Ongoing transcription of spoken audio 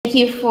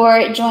Thank you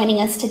for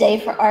joining us today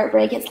for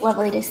ArtBreak. It's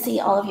lovely to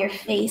see all of your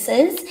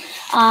faces.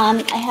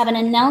 I have an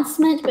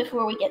announcement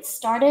before we get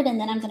started, and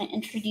then I'm going to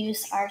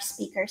introduce our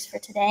speakers for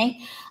today.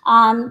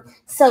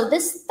 So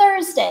this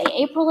Thursday,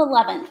 April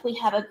 11th, we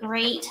have a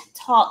great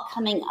talk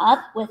coming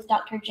up with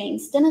Dr.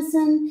 James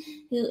Dennison,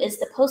 who is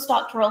the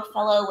postdoctoral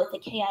fellow with the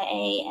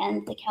KIA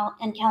and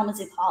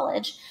Kalamazoo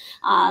College.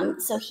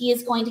 So he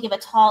is going to give a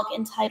talk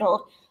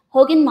entitled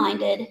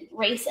Hogan-Minded,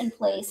 Race and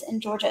Place in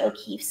Georgia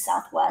O'Keeffe's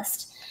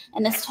Southwest.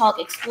 And this talk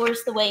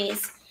explores the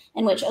ways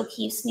in which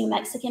O'Keeffe's New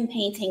Mexican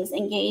paintings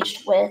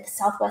engaged with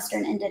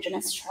Southwestern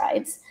indigenous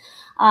tribes.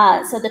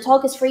 So the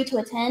talk is free to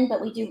attend,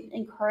 but we do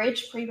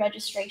encourage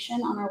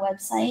pre-registration on our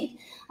website.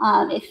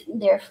 If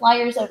there are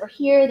flyers over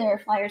here, there are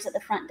flyers at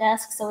the front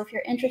desk. So if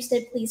you're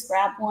interested, please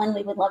grab one.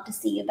 We would love to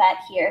see you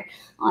back here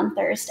on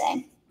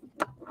Thursday.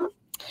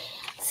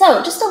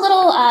 So just a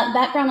little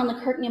background on the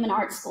Kirk Newman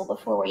Art School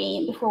before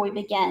we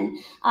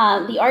begin.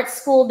 The art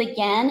school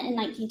began in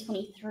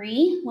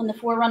 1923 when the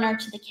forerunner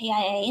to the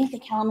KIA, the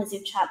Kalamazoo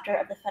chapter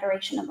of the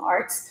Federation of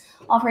Arts,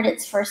 offered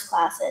its first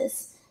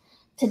classes.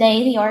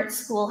 Today, the art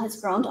school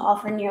has grown to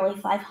offer nearly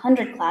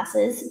 500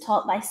 classes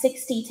taught by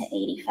 60 to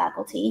 80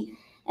 faculty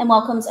and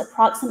welcomes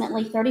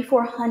approximately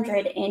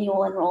 3,400 annual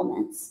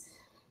enrollments.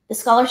 The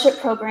scholarship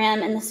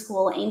program in the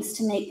school aims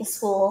to make the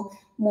school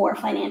more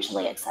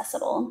financially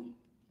accessible.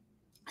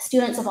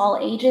 Students of all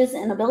ages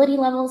and ability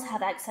levels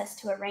have access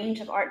to a range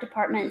of art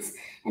departments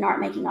and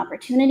art-making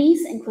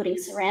opportunities, including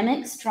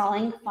ceramics,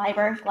 drawing,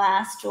 fiber,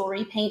 glass,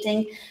 jewelry,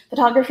 painting,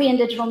 photography and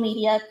digital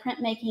media,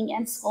 printmaking,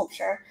 and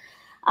sculpture.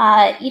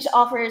 Each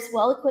offers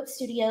well-equipped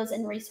studios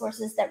and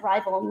resources that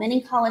rival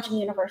many college and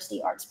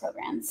university arts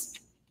programs.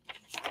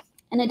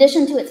 In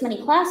addition to its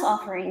many class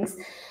offerings,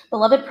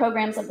 beloved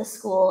programs of the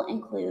school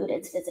include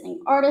its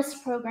Visiting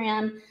Artist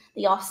program,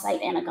 the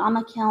off-site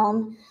Anagama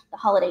Kiln, the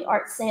Holiday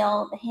Art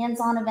Sale, the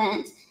Hands-On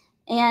event,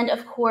 and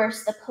of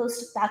course, the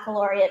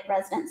Post-Baccalaureate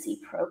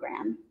residency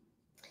program.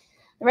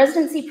 The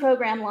residency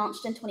program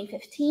launched in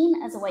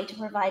 2015 as a way to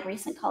provide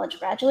recent college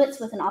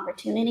graduates with an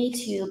opportunity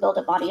to build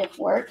a body of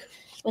work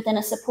within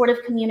a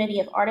supportive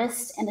community of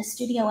artists and a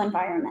studio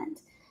environment.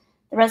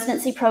 The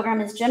residency program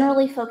is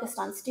generally focused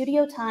on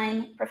studio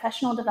time,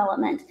 professional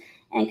development,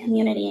 and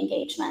community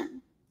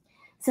engagement.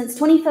 Since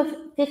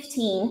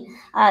 2015,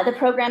 the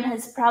program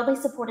has proudly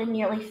supported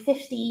nearly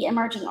 50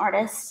 emerging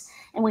artists,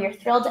 and we are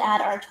thrilled to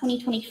add our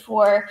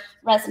 2024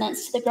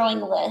 residents to the growing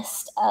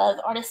list of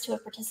artists who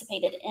have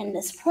participated in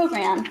this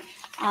program,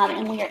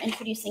 and we are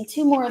introducing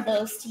two more of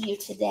those to you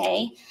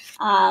today.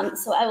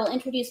 So I will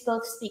introduce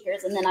both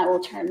speakers, and then I will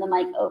turn the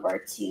mic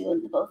over to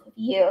the both of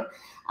you.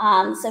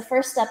 So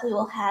first up, we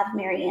will have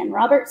Marianne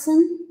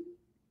Robertson.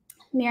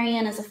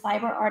 Marianne is a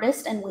fiber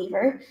artist and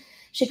weaver.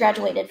 She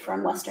graduated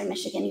from Western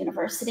Michigan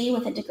University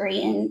with a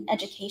degree in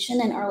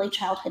education and early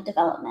childhood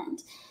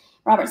development.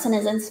 Robertson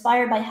is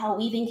inspired by how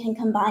weaving can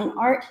combine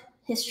art,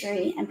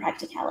 history, and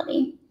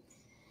practicality.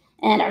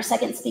 And our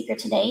second speaker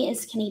today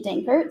is Kenni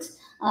Dankert.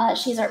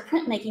 She's our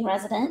printmaking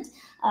resident.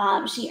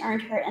 She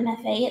earned her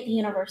MFA at the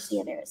University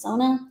of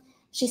Arizona.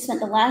 She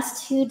spent the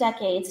last 2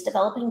 decades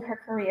developing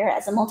her career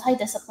as a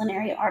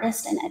multidisciplinary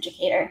artist and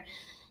educator.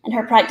 And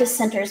her practice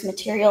centers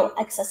material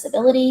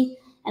accessibility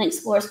and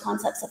explores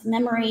concepts of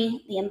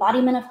memory, the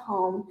embodiment of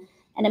home,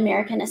 and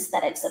American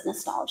aesthetics of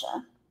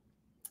nostalgia.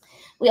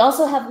 We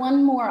also have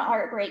one more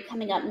art break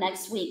coming up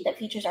next week that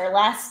features our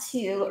last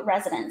 2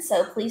 residents.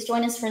 So please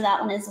join us for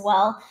that one as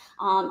well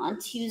on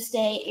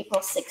Tuesday,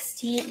 April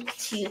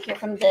 16th to hear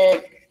from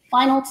the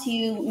final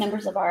 2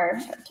 members of our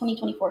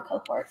 2024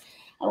 cohort.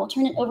 I will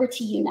turn it over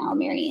to you now,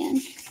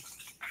 Marianne.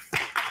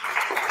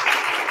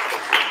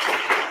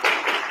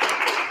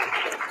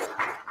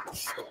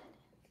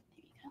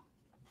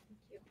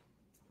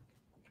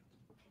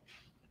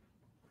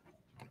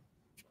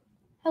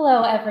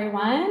 Hello,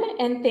 everyone,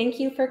 and thank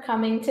you for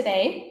coming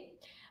today.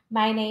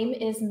 My name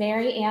is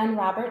Marianne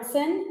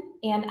Robertson,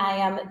 and I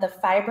am the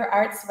Fiber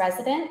Arts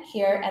resident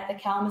here at the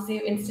Kalamazoo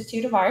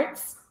Institute of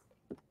Arts.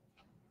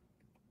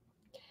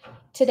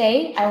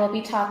 Today, I will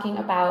be talking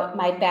about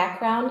my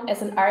background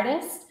as an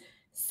artist,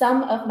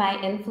 some of my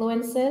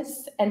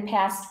influences and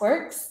past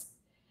works,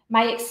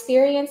 my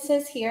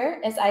experiences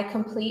here as I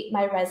complete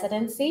my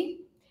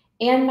residency,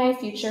 and my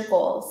future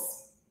goals.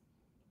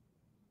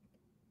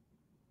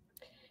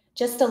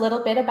 Just a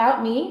little bit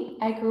about me.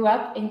 I grew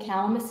up in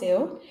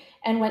Kalamazoo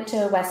and went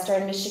to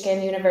Western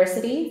Michigan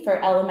University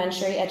for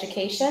elementary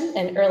education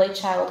and early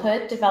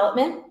childhood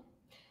development.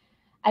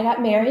 I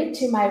got married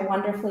to my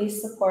wonderfully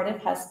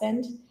supportive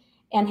husband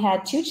and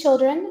had 2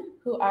 children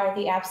who are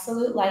the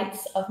absolute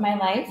lights of my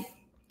life.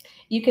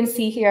 You can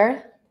see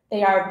here,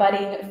 they are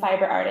budding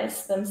fiber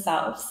artists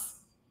themselves.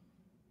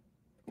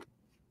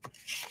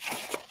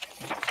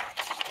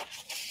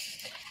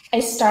 I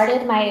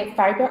started my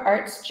fiber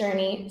arts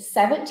journey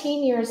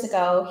 17 years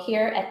ago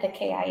here at the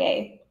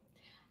KIA.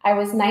 I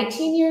was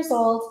 19 years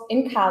old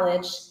in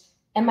college,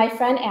 and my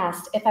friend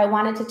asked if I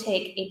wanted to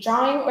take a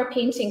drawing or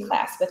painting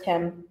class with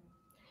him.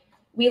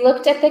 We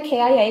looked at the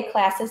KIA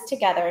classes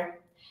together,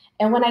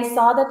 And when I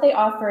saw that they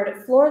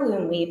offered floor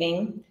loom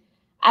weaving,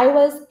 I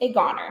was a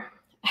goner.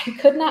 I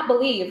could not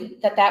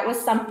believe that that was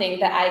something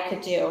that I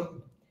could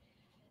do,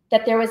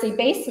 that there was a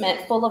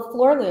basement full of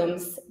floor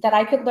looms that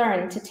I could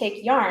learn to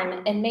take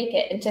yarn and make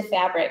it into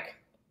fabric.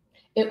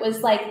 It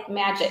was like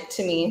magic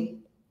to me.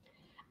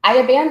 I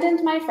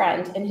abandoned my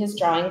friend in his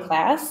drawing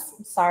class,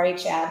 sorry,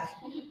 Chad,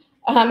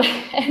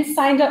 and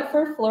signed up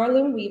for floor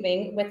loom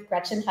weaving with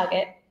Gretchen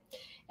Huggett,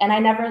 and I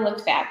never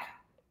looked back.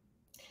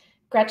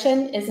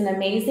 Gretchen is an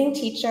amazing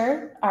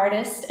teacher,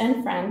 artist,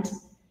 and friend,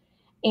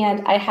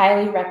 and I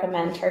highly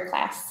recommend her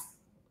class.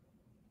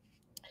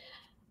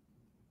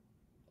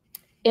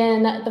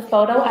 In the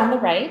photo on the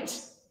right,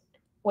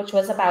 which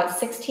was about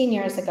 16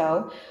 years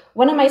ago,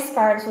 one of my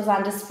scarves was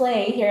on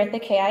display here at the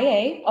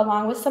KIA,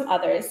 along with some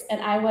others,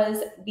 and I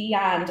was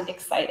beyond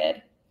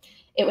excited.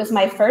 It was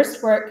my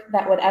first work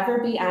that would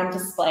ever be on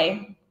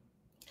display.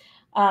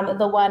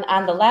 The one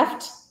on the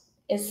left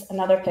is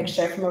another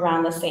picture from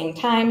around the same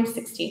time,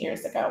 16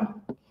 years ago.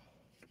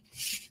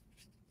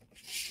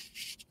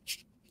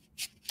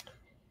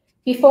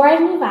 Before I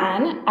move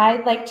on,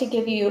 I'd like to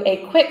give you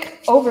a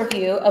quick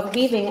overview of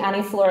weaving on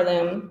a floor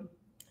loom.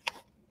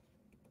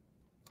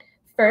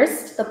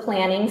 First, the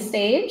planning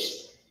stage,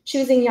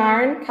 choosing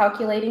yarn,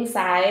 calculating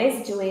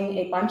size, doing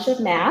a bunch of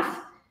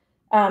math,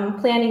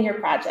 planning your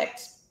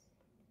project.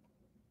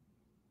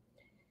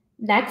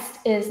 Next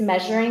is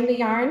measuring the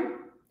yarn.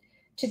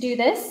 To do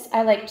this,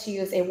 I like to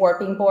use a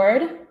warping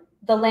board.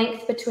 The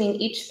length between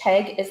each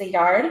peg is a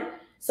yard,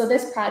 so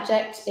this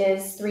project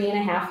is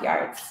 3.5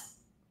 yards.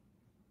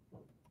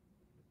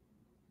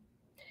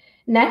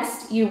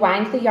 Next, you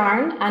wind the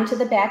yarn onto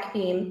the back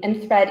beam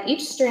and thread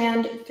each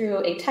strand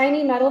through a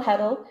tiny metal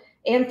heddle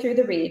and through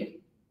the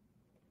reed.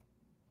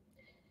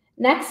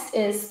 Next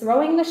is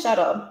throwing the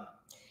shuttle.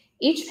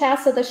 Each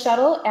pass of the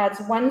shuttle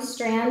adds 1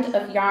 strand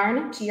of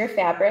yarn to your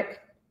fabric.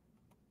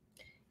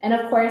 And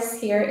of course,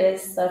 here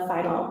is the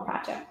final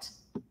project.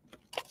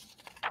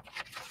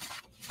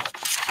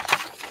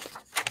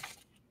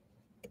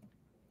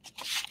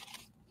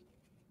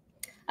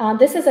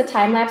 This is a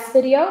time-lapse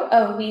video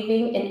of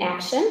weaving in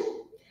action.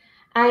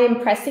 I am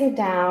pressing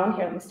down,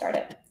 here, let me start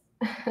it.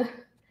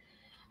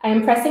 I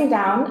am pressing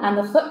down on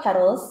the foot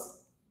pedals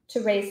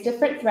to raise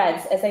different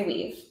threads as I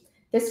weave.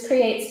 This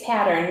creates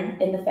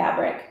pattern in the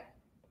fabric.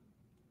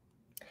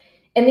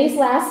 In these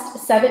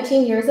last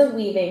 17 years of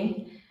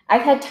weaving,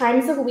 I've had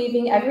times of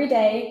weaving every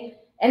day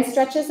and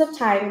stretches of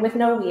time with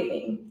no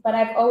weaving, but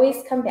I've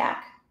always come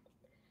back.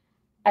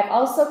 I've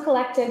also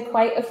collected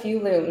quite a few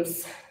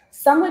looms.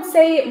 Some would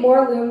say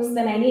more looms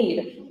than I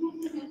need.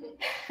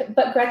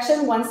 But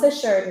Gretchen once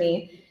assured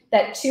me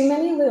that too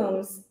many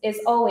looms is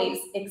always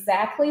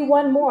exactly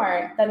 1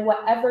 more than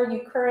whatever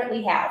you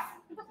currently have.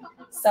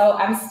 So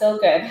I'm still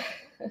good.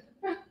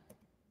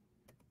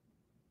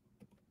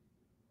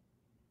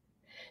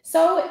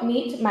 So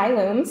meet my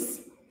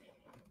looms.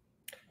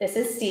 This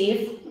is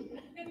Steve,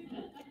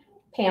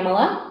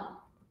 Pamela,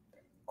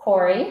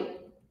 Corey,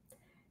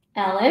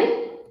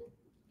 Ellen,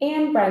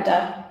 and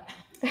Brenda.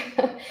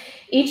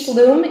 Each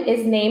loom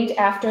is named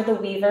after the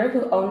weaver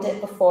who owned it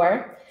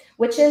before,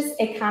 which is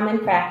a common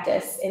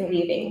practice in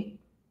weaving.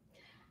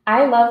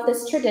 I love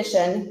this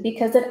tradition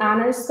because it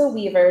honors the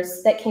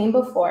weavers that came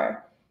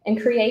before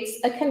and creates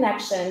a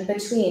connection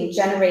between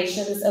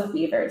generations of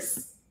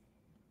weavers.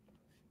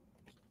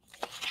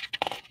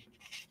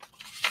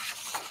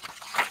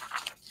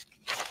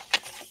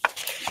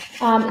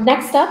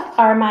 Next up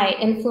are my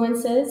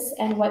influences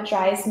and what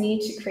drives me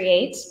to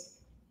create.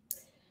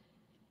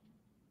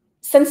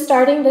 Since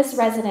starting this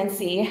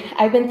residency,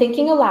 I've been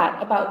thinking a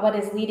lot about what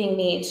is leading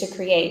me to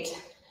create.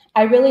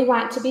 I really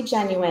want to be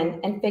genuine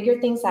and figure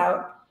things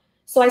out,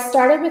 so I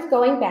started with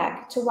going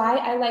back to why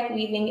I like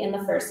weaving in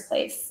the first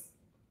place.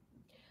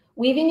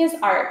 Weaving is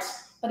art,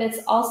 but it's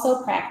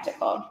also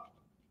practical.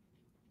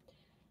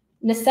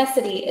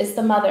 Necessity is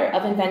the mother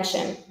of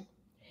invention.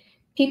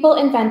 People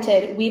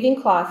invented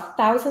weaving cloth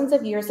thousands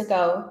of years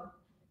ago.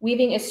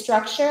 Weaving is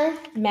structure,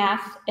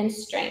 math, and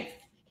strength.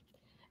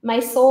 My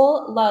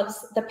soul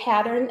loves the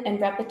pattern and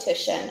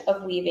repetition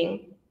of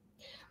weaving.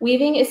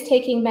 Weaving is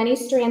taking many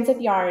strands of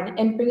yarn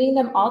and bringing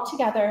them all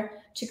together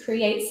to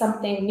create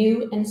something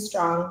new and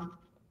strong.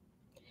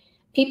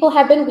 People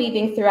have been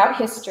weaving throughout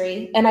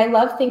history, and I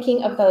love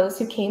thinking of those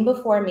who came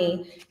before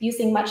me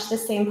using much the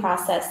same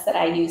process that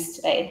I use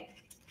today.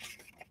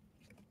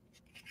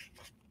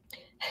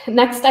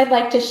 Next, I'd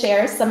like to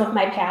share some of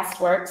my past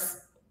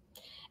works.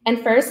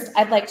 And first,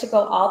 I'd like to go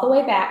all the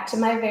way back to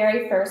my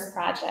very first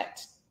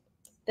project,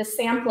 the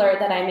sampler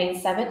that I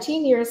made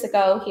 17 years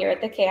ago here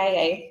at the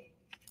KIA.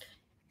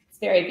 It's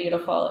very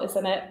beautiful,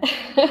 isn't it?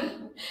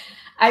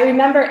 I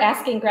remember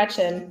asking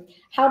Gretchen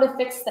how to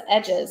fix the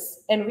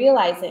edges and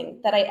realizing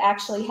that I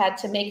actually had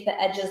to make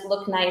the edges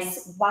look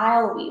nice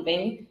while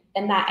weaving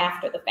and not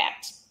after the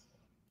fact.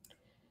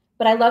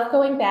 But I love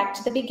going back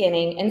to the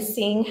beginning and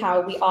seeing how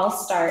we all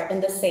start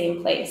in the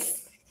same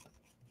place.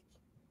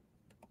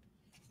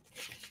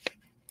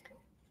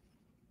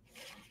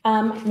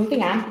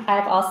 Moving on,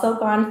 I've also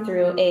gone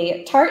through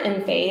a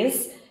tartan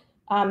phase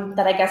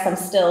that I guess I'm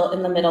still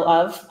in the middle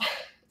of.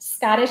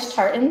 Scottish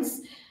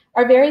tartans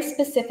are very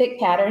specific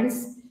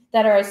patterns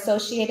that are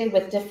associated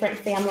with different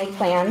family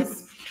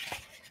clans.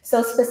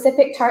 So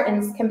specific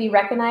tartans can be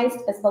recognized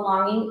as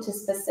belonging to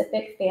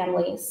specific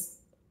families.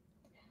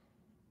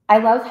 I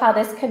love how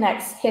this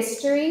connects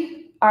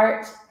history,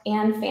 art,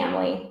 and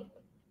family.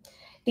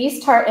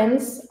 These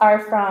tartans are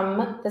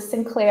from the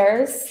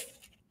Sinclairs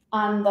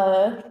on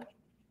the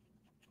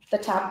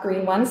top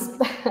green ones,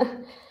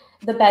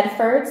 the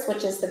Bedfords,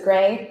 which is the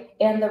gray,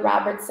 and the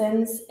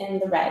Robertsons in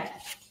the red.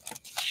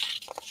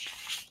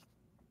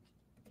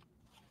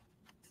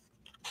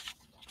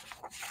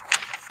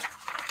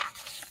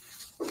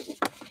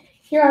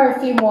 Here are a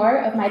few more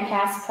of my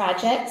past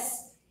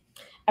projects.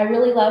 I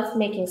really love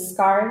making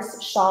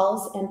scarves,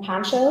 shawls, and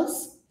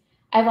ponchos.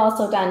 I've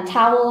also done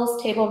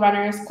towels, table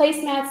runners,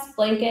 placemats,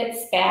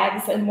 blankets,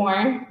 bags, and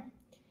more.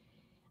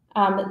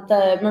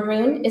 The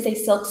maroon is a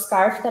silk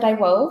scarf that I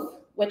wove,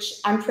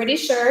 which I'm pretty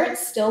sure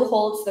still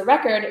holds the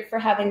record for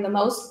having the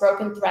most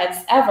broken threads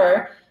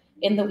ever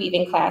in the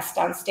weaving class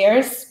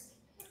downstairs.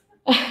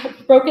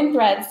 Broken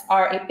threads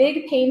are a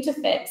big pain to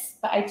fix,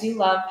 but I do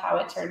love how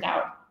it turned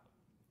out.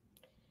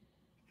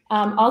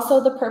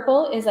 Also, the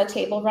purple is a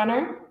table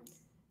runner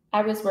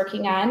I was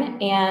working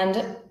on,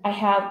 and I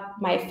have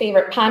my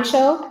favorite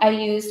poncho I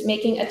used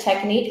making a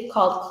technique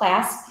called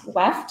clasp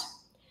weft,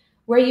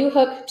 where you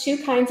hook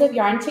two kinds of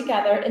yarn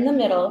together in the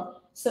middle,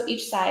 so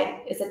each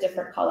side is a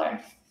different color.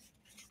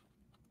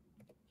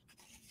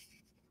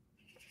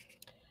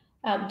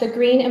 The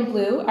green and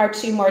blue are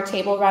two more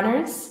table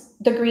runners.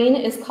 The green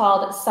is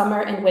called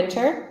summer and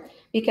winter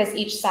because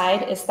each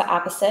side is the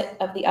opposite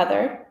of the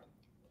other.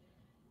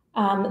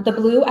 The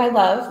blue I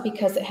love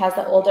because it has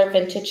the older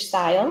vintage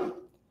style.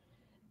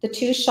 The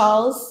two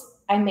shawls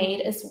I made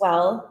as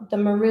well. The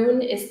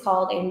maroon is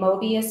called a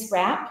Mobius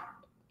wrap,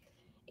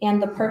 and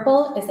the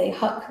purple is a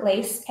hook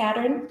lace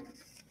pattern.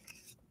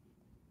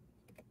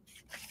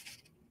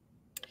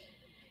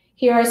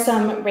 Here are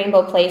some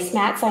rainbow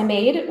placemats I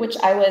made, which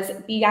I was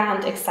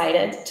beyond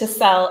excited to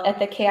sell at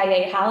the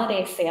KIA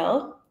holiday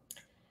sale.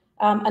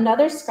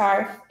 Another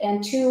scarf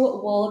and two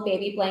wool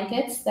baby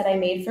blankets that I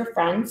made for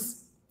friends.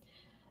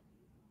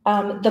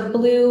 The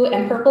blue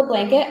and purple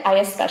blanket I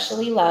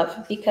especially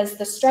love because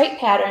the stripe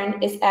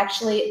pattern is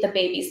actually the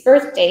baby's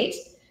birth date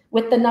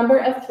with the number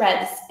of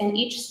threads in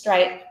each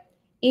stripe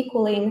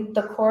equaling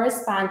the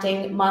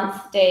corresponding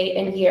month, day,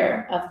 and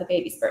year of the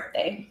baby's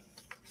birthday.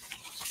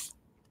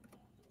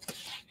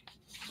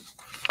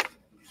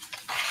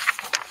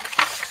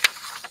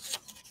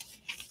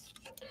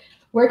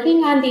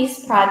 Working on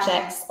these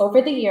projects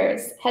over the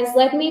years has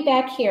led me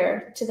back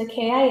here to the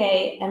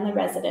KIA and the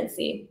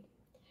residency.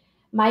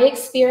 My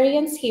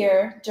experience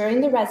here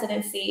during the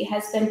residency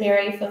has been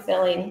very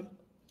fulfilling.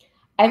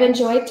 I've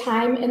enjoyed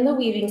time in the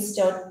weaving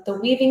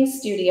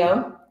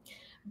studio,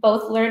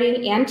 both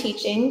learning and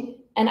teaching,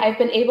 and I've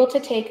been able to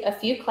take a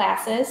few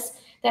classes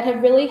that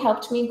have really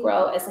helped me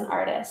grow as an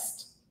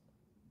artist.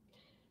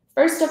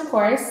 First, of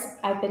course,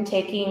 I've been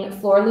taking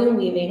floor loom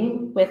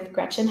weaving with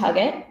Gretchen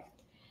Huggett.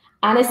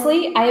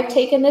 Honestly, I have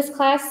taken this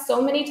class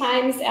so many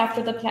times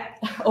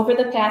over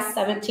the past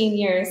 17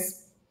 years.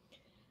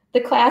 The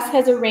class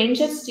has a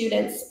range of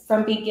students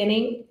from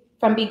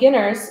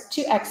beginners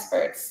to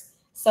experts,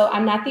 so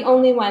I'm not the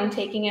only one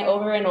taking it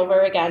over and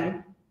over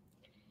again.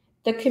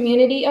 The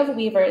community of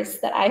weavers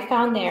that I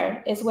found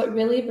there is what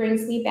really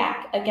brings me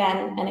back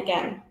again and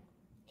again.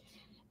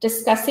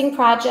 Discussing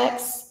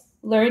projects,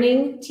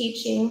 learning,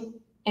 teaching,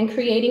 and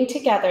creating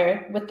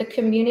together with the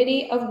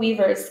community of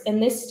weavers in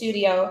this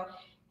studio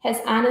has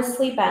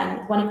honestly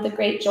been one of the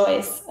great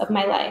joys of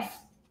my life.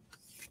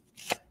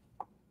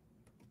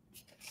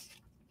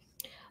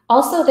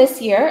 Also this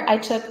year, I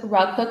took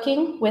rug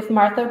hooking with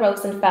Martha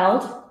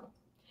Rosenfeld.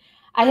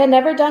 I had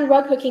never done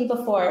rug hooking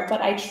before, but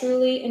I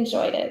truly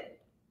enjoyed it.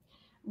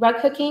 Rug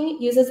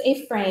hooking uses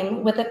a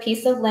frame with a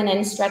piece of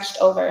linen stretched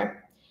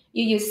over.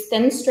 You use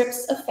thin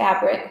strips of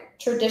fabric,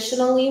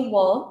 traditionally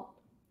wool,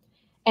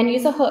 and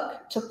use a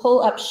hook to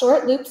pull up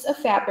short loops of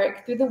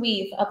fabric through the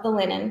weave of the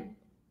linen.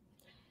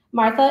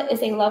 Martha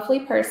is a lovely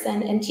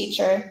person and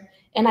teacher,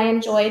 and I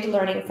enjoyed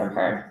learning from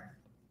her.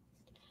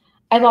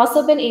 I've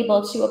also been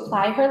able to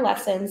apply her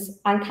lessons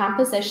on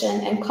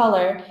composition and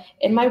color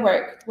in my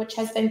work, which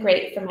has been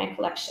great for my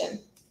collection.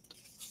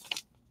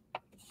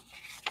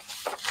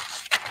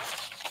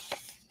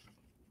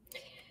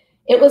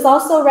 It was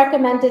also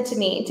recommended to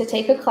me to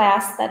take a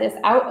class that is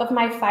out of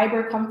my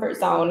fiber comfort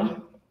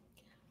zone.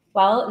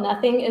 Well,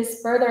 nothing is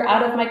further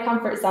out of my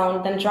comfort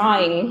zone than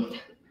drawing,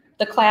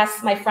 the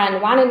class my friend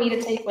wanted me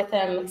to take with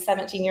him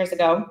 17 years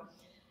ago.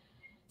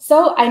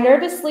 So I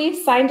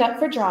nervously signed up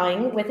for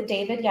drawing with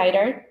David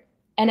Yeiter,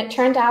 and it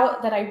turned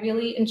out that I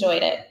really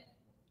enjoyed it.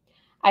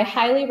 I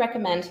highly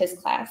recommend his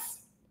class.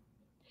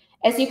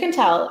 As you can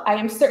tell, I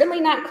am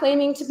certainly not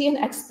claiming to be an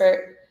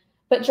expert,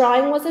 but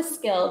drawing was a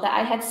skill that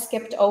I had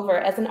skipped over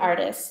as an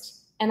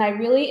artist, and I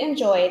really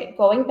enjoyed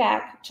going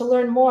back to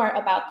learn more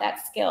about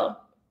that skill.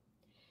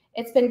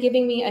 It's been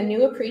giving me a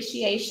new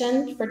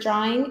appreciation for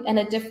drawing and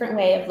a different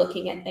way of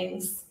looking at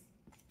things.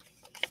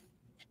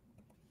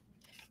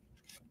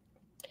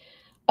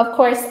 Of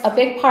course, a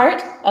big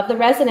part of the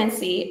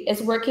residency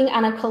is working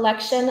on a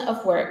collection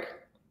of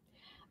work.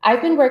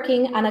 I've been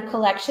working on a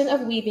collection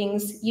of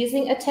weavings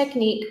using a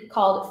technique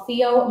called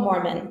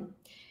Theo-Mormon,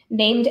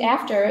 named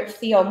after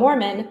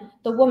Theo-Mormon,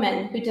 the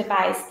woman who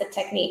devised the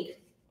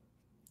technique.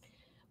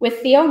 With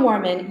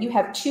Theo-Mormon, you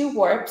have 2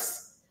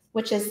 warps,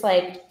 which is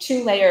like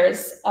 2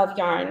 layers of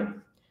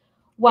yarn,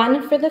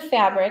 one for the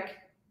fabric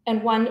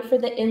and one for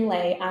the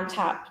inlay on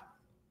top.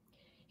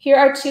 Here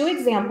are 2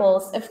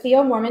 examples of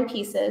Theo-Mormon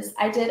pieces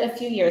I did a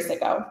few years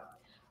ago,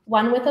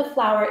 one with a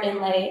flower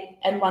inlay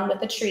and one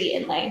with a tree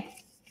inlay.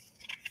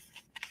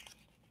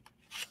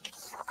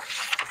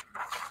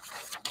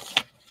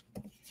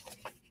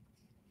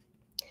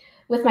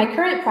 With my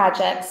current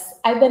projects,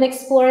 I've been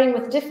exploring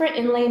with different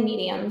inlay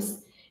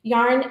mediums,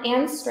 yarn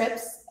and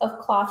strips of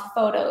cloth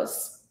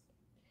photos.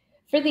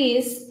 For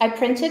these, I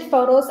printed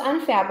photos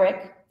on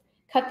fabric,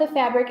 cut the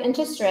fabric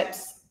into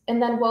strips,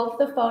 and then wove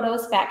the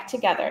photos back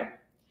together,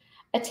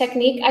 a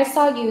technique I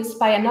saw used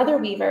by another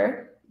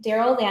weaver,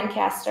 Daryl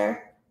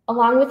Lancaster,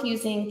 along with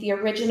using the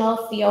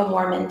original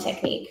Theo-Mormon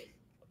technique.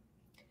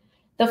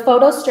 The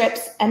photo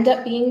strips end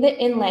up being the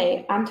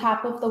inlay on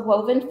top of the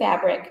woven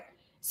fabric,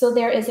 so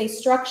there is a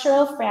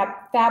structural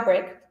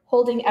fabric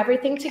holding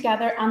everything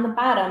together on the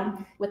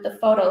bottom with the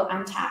photo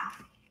on top.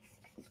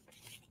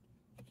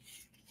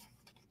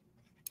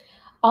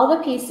 All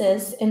the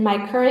pieces in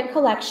my current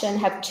collection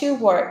have 2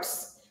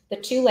 warps, the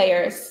 2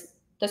 layers,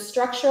 the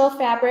structural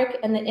fabric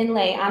and the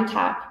inlay on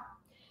top,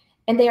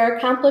 and they are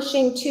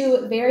accomplishing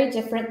 2 very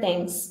different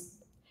things.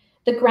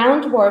 The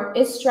ground warp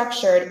is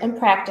structured and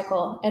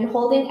practical and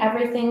holding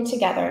everything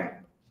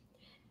together.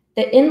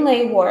 The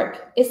inlay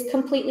warp is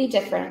completely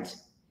different.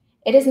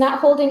 It is not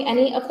holding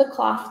any of the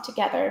cloth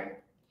together.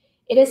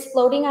 It is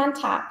floating on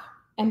top,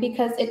 and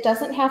because it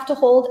doesn't have to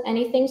hold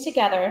anything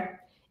together,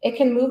 it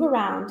can move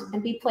around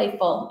and be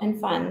playful and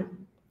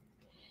fun.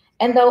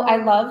 And though I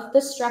love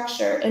the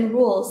structure and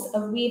rules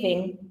of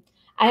weaving,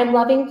 I am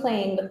loving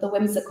playing with the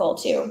whimsical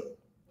too.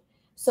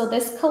 So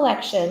this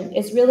collection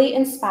is really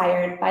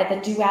inspired by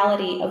the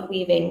duality of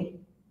weaving.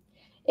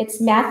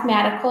 It's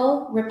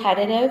mathematical,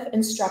 repetitive,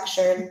 and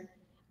structured,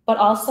 but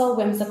also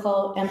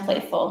whimsical and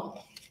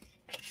playful.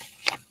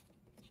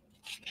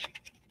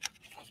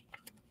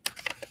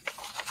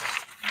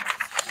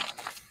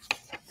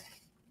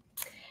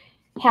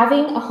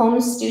 Having a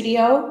home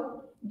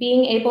studio,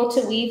 being able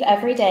to weave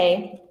every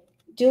day,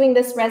 doing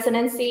this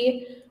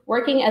residency,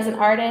 working as an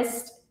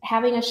artist,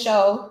 having a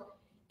show,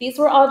 these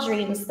were all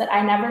dreams that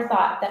I never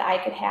thought that I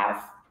could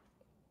have.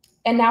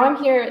 And now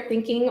I'm here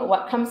thinking,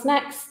 what comes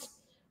next?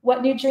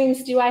 What new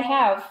dreams do I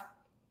have?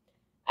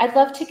 I'd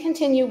love to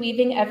continue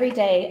weaving every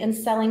day and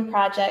selling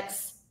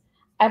projects.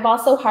 I've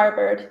also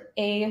harbored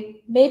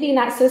a maybe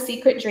not so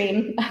secret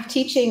dream of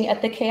teaching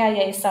at the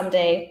KIA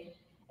someday.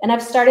 And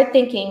I've started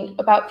thinking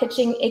about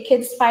pitching a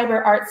kids'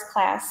 fiber arts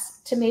class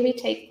to maybe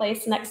take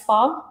place next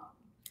fall.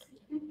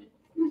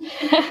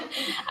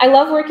 I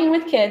love working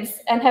with kids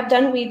and have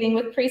done weaving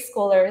with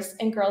preschoolers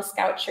and Girl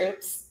Scout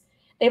troops.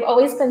 They've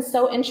always been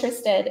so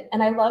interested,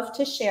 and I love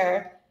to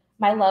share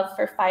my love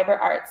for fiber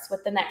arts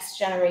with the next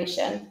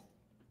generation.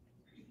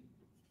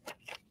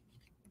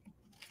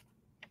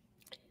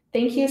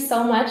 Thank you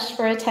so much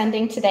for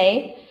attending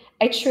today.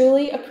 I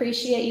truly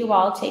appreciate you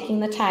all taking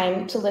the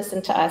time to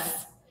listen to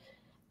us.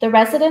 The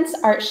Residence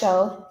Art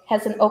Show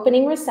has an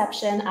opening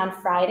reception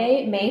on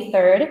Friday, May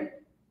 3rd,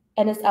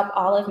 and is up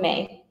all of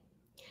May.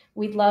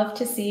 We'd love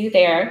to see you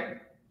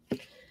there.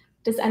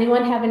 Does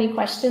anyone have any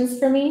questions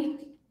for me?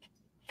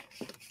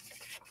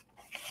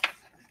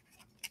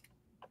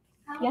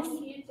 How long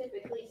do you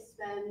typically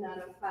spend on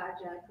a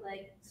project,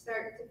 like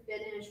start to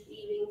finish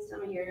weaving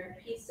some of your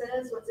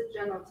pieces? What's a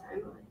general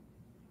timeline?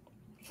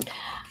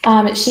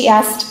 She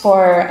asked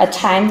for a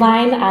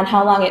timeline on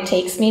how long it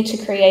takes me to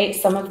create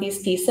some of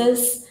these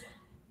pieces.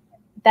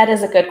 That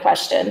is a good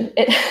question.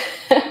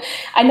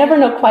 I never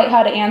know quite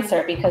how to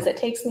answer because it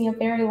takes me a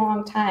very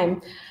long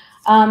time.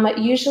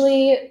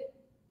 Usually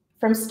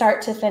from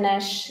start to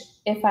finish,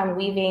 if I'm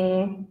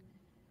weaving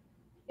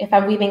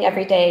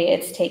every day,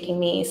 it's taking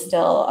me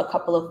still a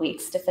couple of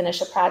weeks to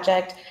finish a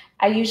project.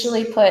 I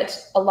usually put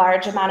a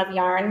large amount of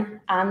yarn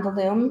on the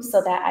loom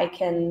so that I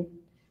can,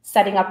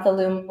 setting up the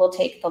loom will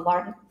take the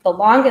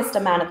longest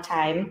amount of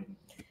time.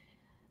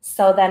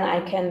 So then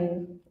I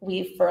can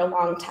weave for a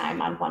long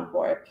time on one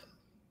warp.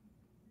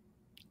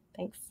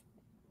 Thanks.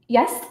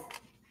 Yes?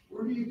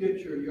 Where do you get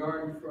your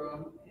yarn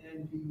from,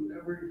 and do you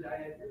ever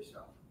dye it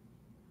yourself?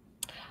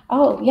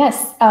 Oh,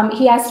 yes.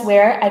 He asked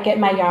where I get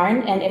my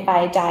yarn and if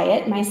I dye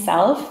it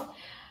myself.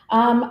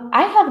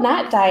 I have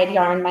not dyed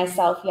yarn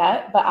myself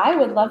yet, but I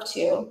would love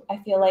to. I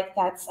feel like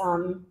that's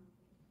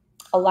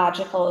a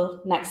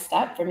logical next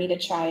step for me to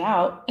try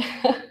out.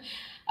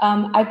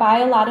 I buy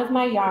a lot of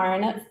my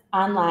yarn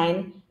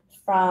online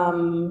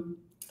from,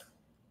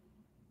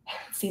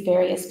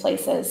 various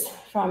places,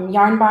 from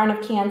Yarn Barn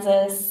of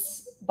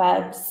Kansas,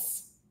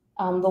 Webs,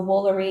 the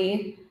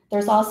woolery.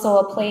 There's also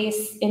a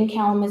place in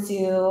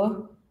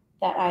Kalamazoo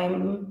that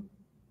I'm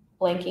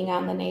blanking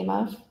on the name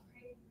of.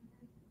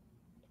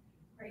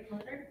 Great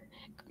Northern.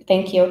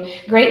 Thank you.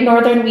 Great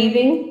Northern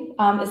Weaving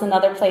is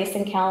another place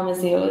in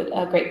Kalamazoo,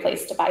 a great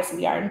place to buy some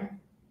yarn.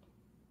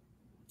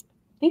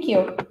 Thank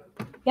you.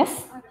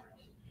 Yes?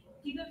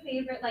 Do you have a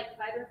favorite like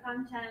fiber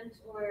content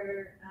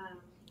or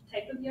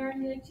type of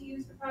yarn you like to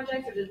use for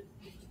projects, or does it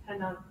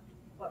depend on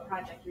what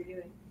project you're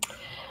doing?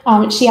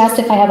 She asked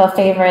if I have a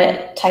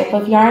favorite type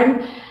of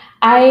yarn.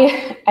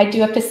 I do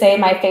have to say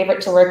my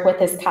favorite to work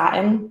with is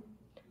cotton.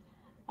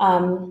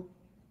 I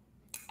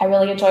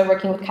really enjoy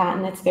working with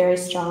cotton. It's very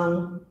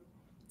strong.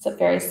 It's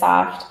very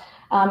soft.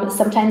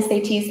 Sometimes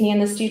they tease me in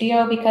the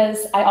studio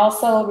because I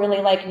also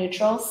really like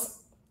neutrals.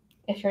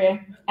 If you're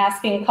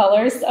asking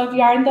colors of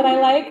yarn that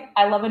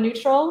I love a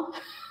neutral.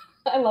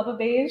 I love a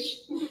beige.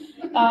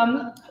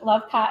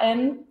 Love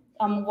cotton.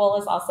 Wool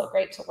is also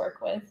great to work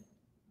with.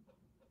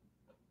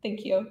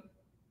 Thank you.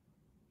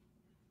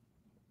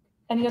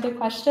 Any other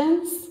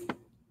questions?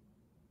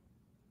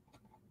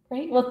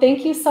 Great. Well,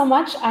 thank you so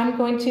much. I'm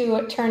going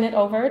to turn it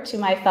over to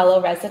my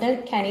fellow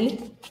resident,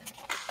 Kenny.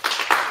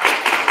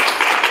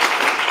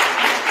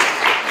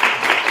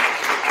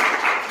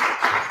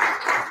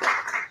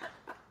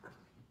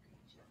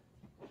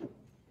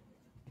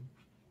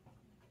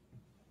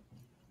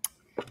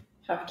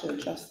 Have to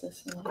adjust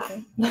this a little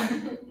bit.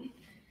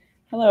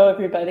 Hello,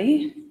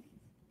 everybody.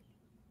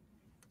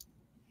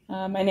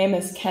 My name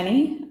is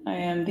Kenny. I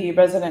am the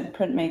resident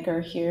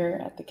printmaker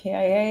here at the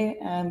KIA,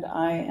 and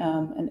I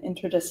am an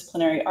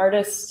interdisciplinary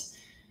artist.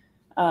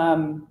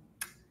 A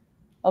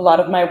lot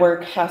of my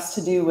work has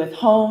to do with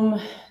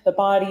home, the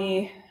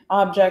body,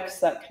 objects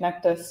that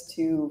connect us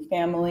to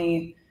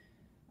family.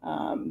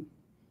 A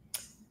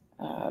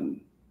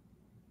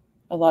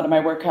lot of my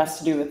work has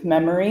to do with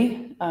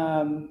memory.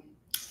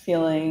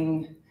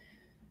 Feeling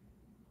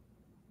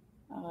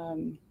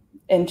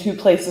in two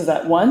places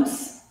at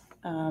once,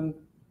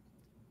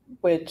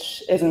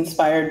 which is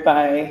inspired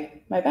by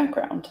my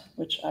background,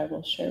 which I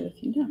will share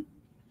with you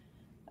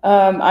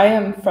now. I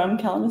am from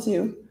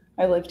Kalamazoo.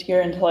 I lived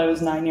here until I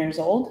was 9 years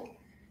old.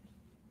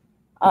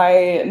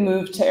 I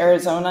moved to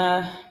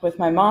Arizona with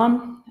my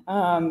mom,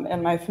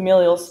 and my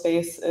familial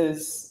space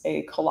is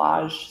a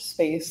collage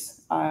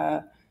space.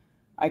 I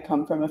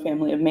come from a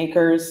family of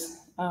makers.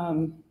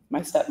 My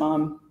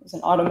stepmom is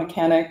an auto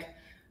mechanic.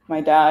 My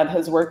dad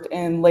has worked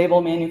in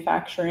label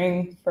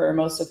manufacturing for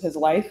most of his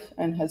life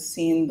and has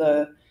seen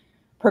the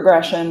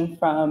progression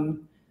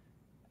from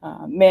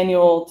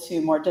manual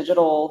to more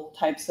digital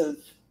types of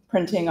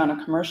printing on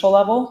a commercial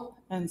level.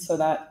 And so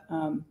that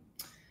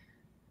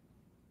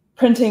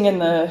printing in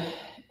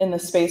the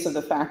space of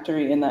the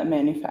factory, in that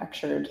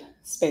manufactured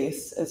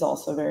space, is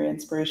also very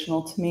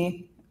inspirational to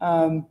me.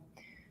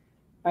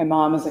 My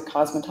mom is a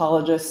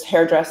cosmetologist,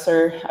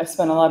 hairdresser. I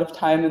spent a lot of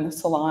time in the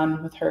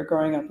salon with her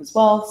growing up as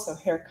well, so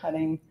hair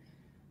cutting.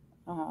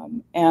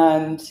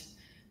 And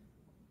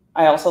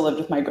I also lived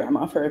with my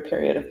grandma for a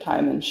period of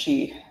time, and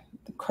she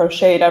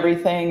crocheted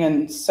everything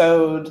and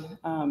sewed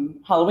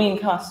Halloween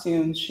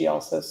costumes. She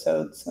also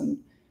sewed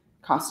some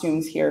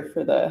costumes here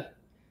for the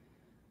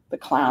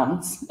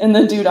clowns in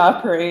the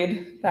Doodah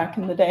Parade back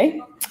in the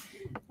day.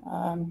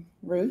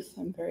 Ruth,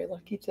 I'm very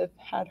lucky to have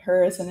had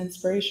her as an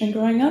inspiration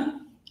growing up.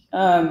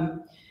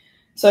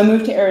 So I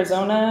moved to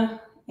Arizona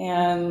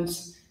and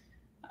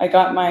I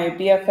got my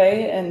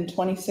BFA in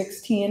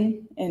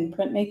 2016 in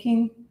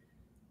printmaking,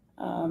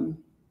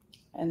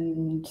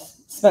 and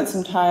spent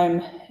some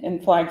time in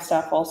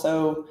Flagstaff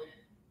also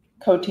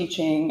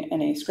co-teaching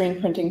in a screen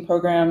printing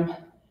program,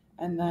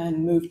 and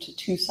then moved to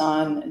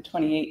Tucson in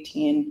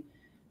 2018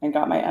 and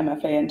got my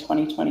MFA in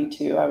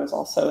 2022. I was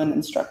also an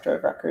instructor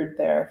of record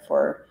there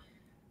for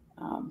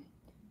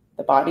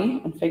the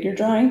body and figure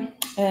drawing.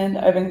 And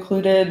I've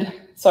included,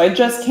 so I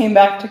just came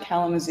back to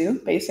Kalamazoo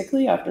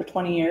basically after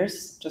 20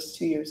 years, just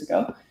 2 years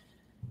ago.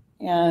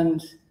 And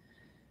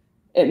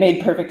it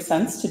made perfect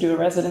sense to do a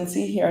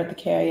residency here at the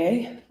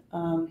KIA.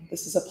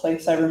 This is a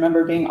place I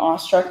remember being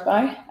awestruck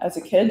by as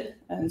a kid,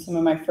 and some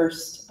of my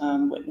first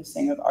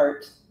witnessing of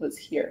art was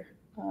here.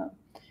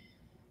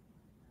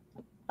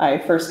 I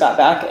first got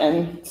back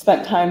and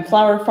spent time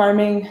flower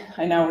farming.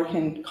 I now work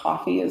in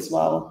coffee as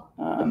well.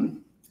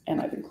 And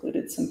I've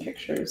included some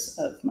pictures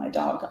of my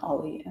dog,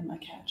 Ollie, and my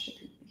cat,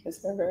 Chippy, because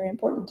they're very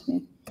important to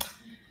me.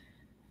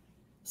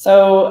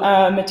 So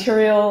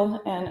material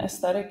and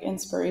aesthetic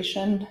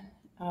inspiration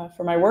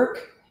for my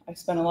work. I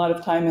spent a lot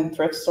of time in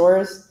thrift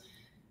stores,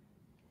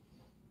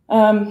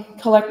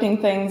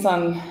 collecting things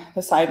on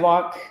the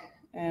sidewalk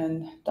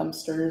and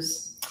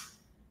dumpsters,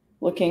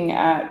 looking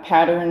at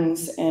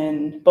patterns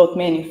in both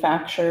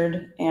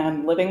manufactured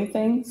and living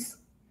things,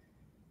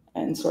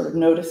 and sort of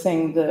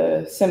noticing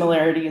the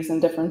similarities and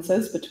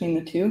differences between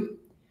the two.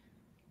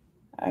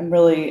 I'm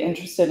really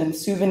interested in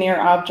souvenir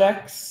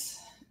objects,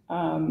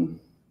 and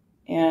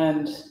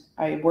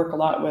I work a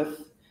lot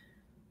with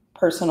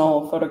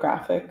personal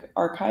photographic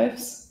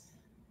archives.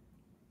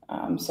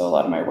 So a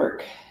lot of my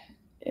work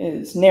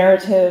is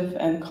narrative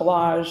and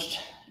collaged,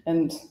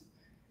 and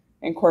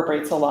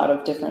incorporates a lot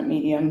of different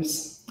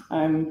mediums.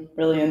 I'm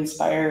really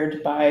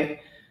inspired by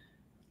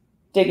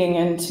digging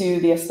into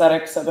the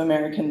aesthetics of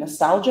American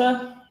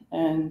nostalgia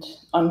and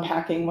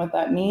unpacking what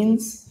that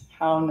means,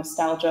 how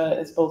nostalgia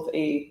is both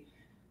a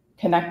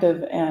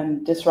connective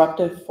and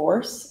disruptive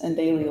force in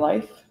daily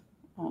life.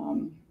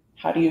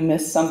 How do you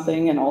miss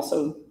something and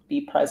also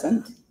be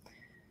present?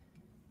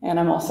 And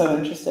I'm also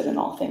interested in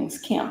all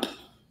things camp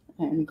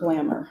and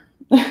glamour.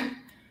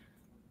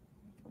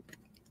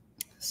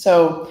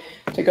 So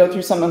to go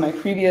through some of my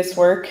previous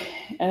work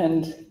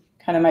and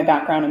kind of my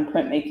background in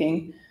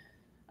printmaking,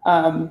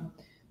 I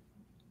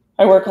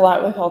work a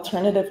lot with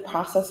alternative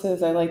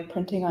processes. I like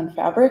printing on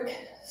fabric.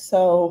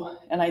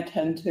 And I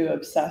tend to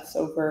obsess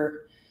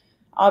over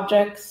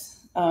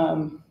objects.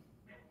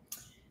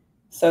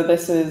 So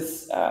this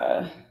is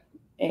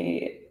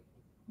a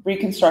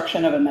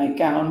reconstruction of a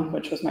nightgown,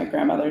 which was my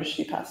grandmother's.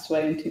 She passed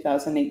away in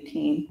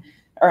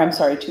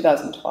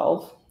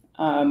 2012.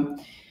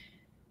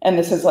 And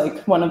this is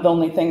like one of the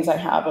only things I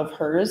have of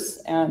hers.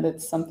 And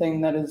it's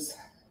something that is,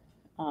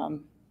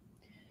 I'm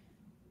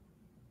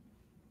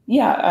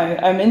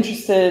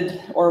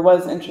interested, or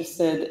was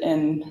interested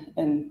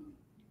in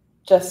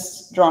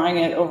just drawing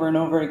it over and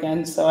over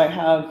again.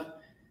 So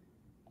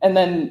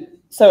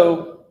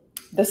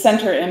the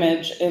center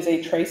image is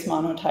a trace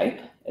monotype.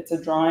 It's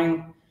a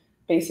drawing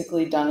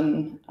basically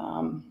done,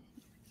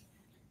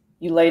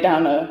 you lay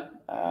down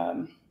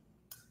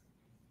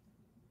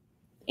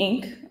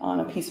ink on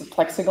a piece of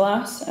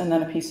plexiglass and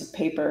then a piece of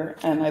paper.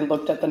 And I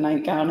looked at the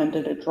nightgown and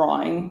did a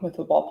drawing with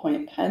a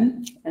ballpoint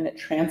pen, and it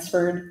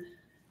transferred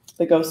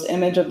the ghost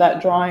image of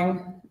that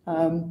drawing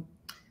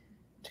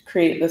to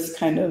create this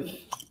kind of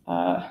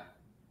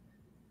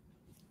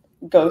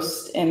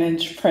ghost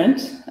image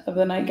print of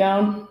the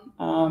nightgown.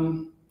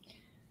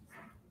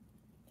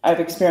 I've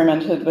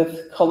experimented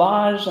with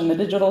collage in the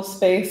digital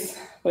space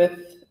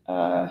with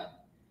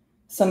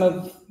some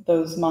of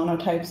those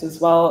monotypes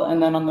as well.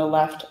 And then on the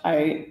left,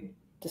 I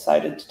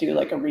decided to do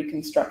like a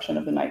reconstruction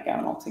of the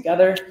nightgown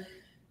altogether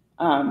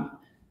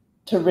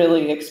to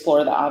really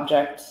explore the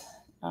object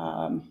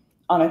on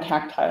a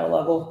tactile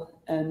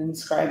level and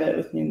inscribe it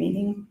with new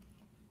meaning.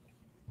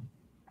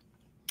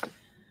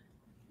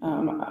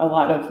 A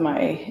lot of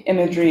my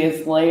imagery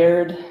is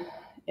layered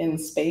in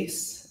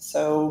space.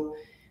 So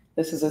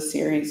this is a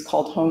series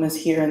called Home is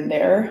Here and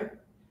There,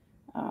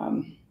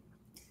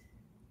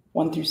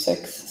 1 through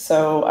 6.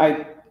 So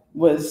I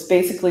was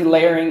basically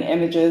layering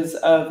images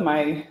of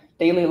my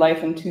daily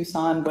life in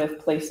Tucson with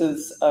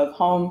places of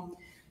home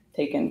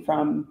taken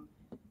from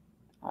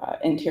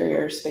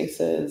interior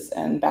spaces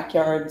and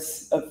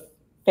backyards of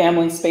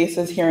family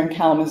spaces here in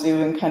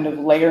Kalamazoo, and kind of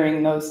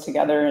layering those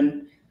together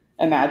and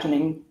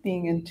imagining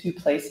being in two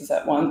places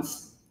at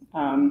once.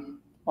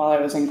 While I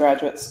was in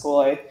graduate school,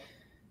 I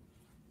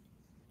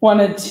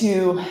wanted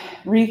to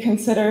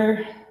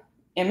reconsider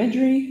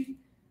imagery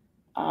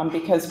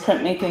because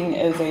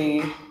printmaking is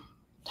a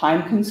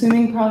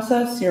time-consuming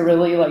process. You're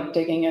really like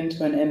digging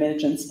into an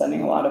image and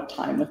spending a lot of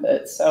time with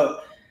it. So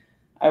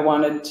I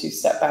wanted to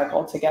step back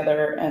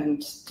altogether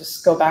and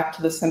just go back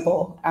to the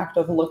simple act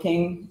of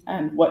looking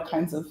and what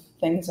kinds of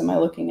things am I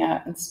looking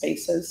at in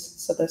spaces.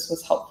 So this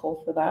was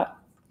helpful for that.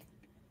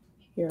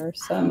 Here are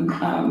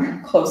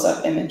some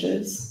close-up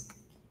images.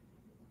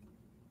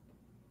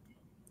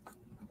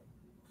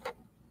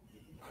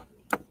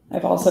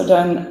 I've also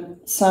done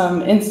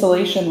some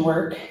installation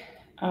work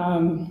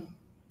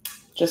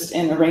just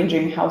in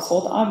arranging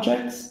household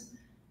objects.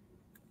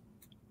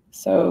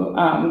 So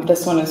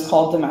this one is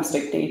called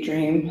Domestic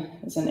Daydream.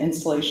 It's an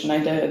installation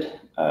I did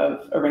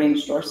of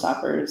arranged door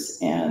stoppers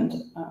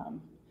and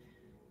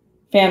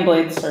fan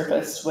blades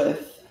surfaced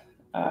with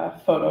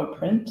photo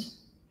print.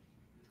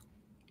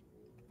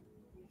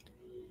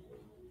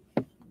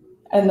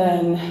 And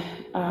then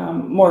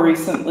more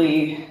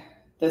recently,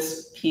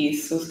 this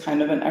piece was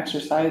kind of an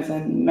exercise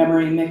in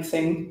memory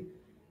mixing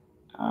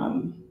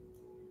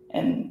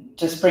and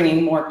just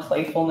bringing more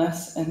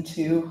playfulness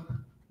into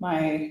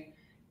my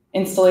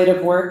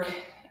installative work.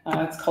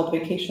 It's called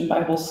Vacation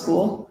Bible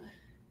School.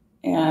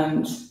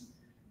 And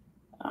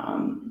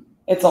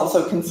it's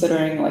also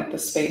considering like the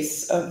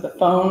space of the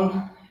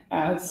phone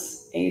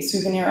as a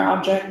souvenir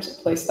object,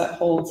 a place that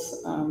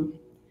holds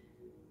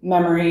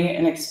memory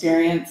and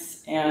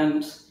experience,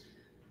 and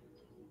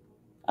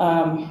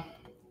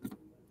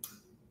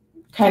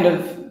kind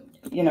of,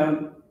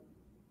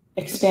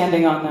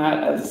 expanding on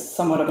that as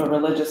somewhat of a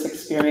religious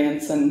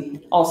experience,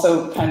 and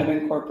also kind of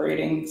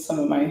incorporating some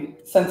of my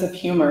sense of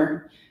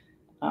humor,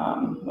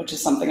 which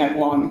is something I've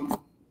long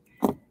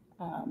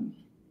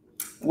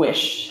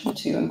wished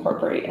to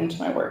incorporate into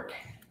my work.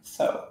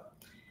 So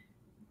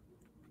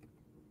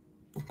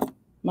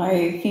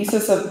my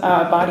thesis of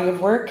body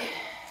of work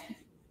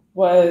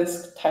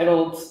was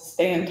titled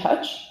Stay in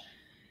Touch.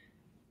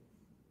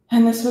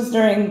 And this was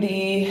during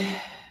the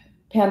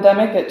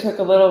pandemic. It took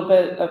a little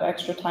bit of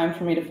extra time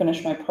for me to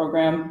finish my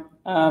program.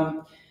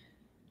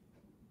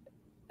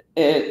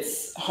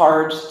 It's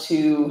hard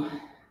to,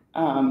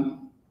 I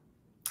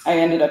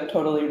ended up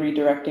totally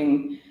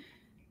redirecting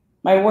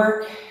my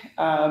work.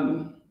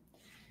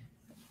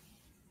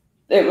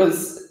 It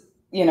was,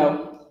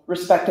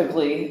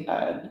 respectively,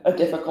 a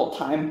difficult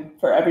time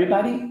for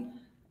everybody.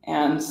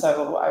 And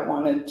so I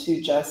wanted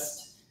to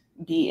just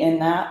be in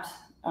that.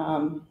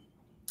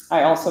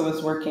 I also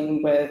was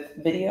working with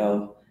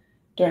video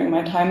during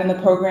my time in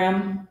the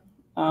program.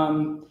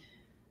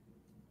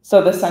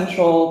 So the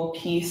central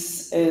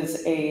piece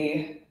is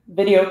a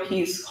video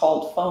piece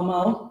called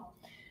FOMO.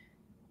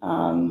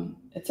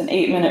 It's an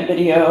 8-minute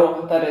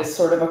video that is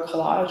sort of a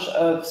collage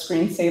of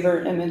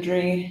screensaver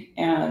imagery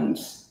and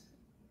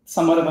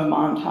somewhat of a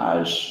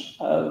montage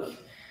of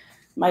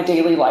my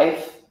daily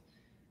life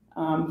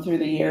through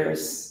the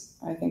years.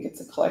 I think it's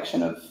a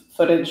collection of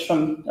footage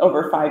from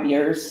over 5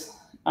 years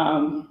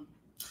that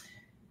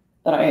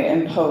I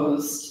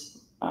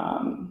imposed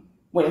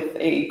with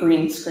a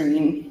green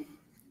screen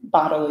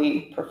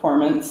bodily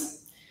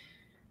performance.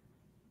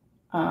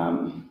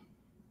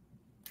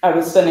 I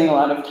was spending a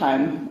lot of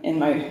time in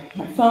my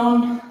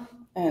phone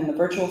and the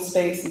virtual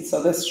space, and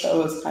so this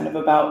show is kind of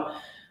about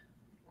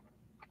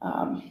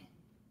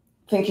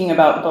thinking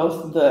about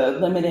both the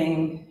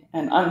limiting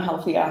and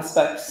unhealthy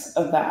aspects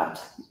of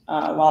that,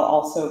 while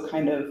also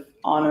kind of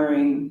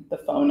honoring the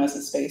phone as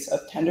a space of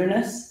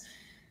tenderness.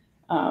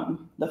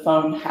 The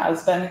phone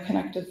has been a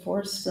connective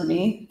force for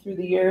me through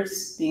the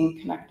years, being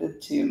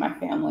connected to my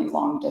family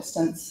long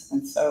distance,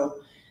 and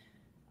so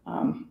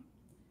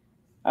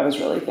I was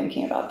really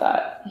thinking about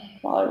that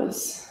while I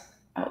was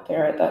out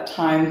there at that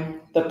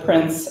time. The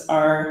prints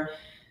are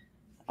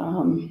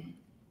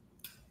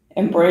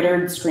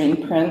embroidered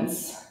screen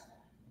prints.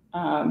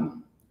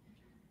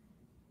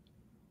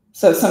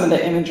 So some of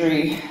the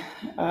imagery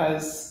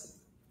is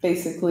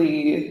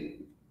basically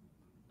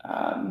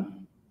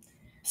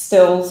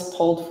stills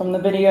pulled from the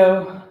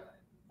video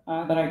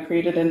that I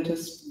created into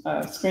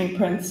screen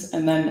prints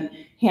and then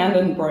hand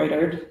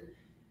embroidered,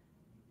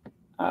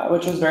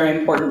 which was very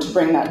important to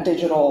bring that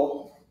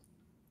digital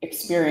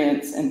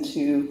experience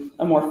into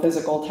a more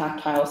physical,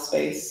 tactile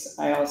space.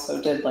 I also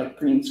did like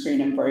green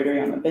screen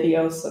embroidery on the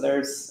video, so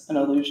there's an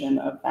illusion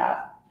of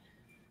that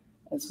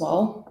as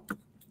well.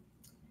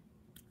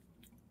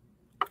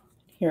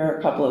 Here are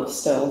a couple of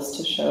stills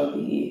to show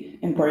the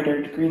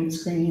embroidered green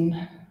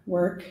screen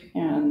work,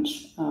 and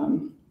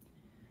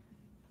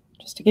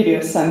just to give you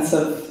a sense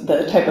of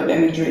the type of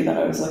imagery that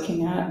I was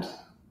looking at.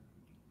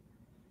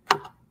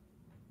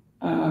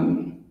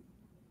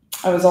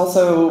 I was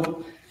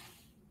also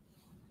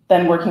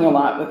then working a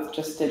lot with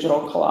just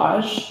digital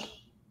collage.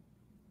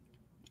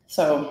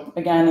 So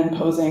again,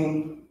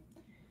 imposing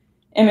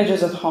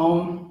images of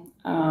home,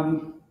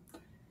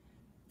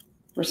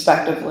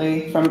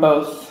 respectively, from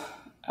both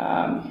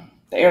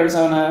the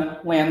Arizona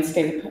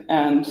landscape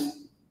and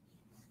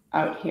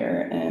out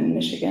here in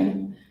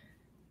Michigan.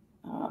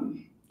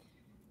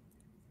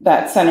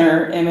 That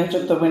center image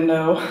of the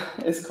window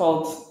is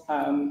called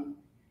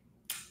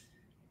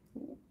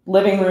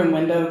Living Room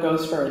Window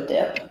Goes for a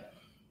Dip.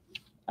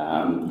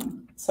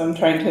 So I'm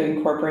trying to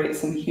incorporate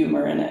some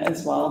humor in it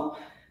as well.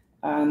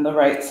 On the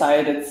right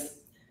side, it's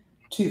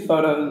two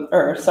photos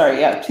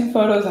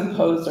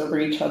imposed over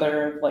each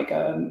other of like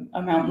a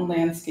mountain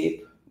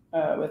landscape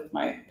with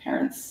my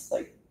parents,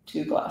 like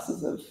 2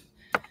 glasses of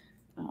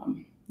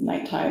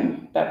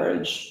nighttime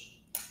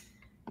beverage.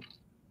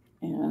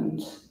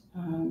 And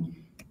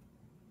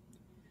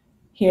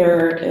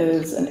here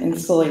is an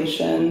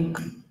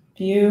installation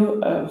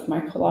view of my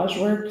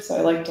collage work. So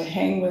I like to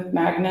hang with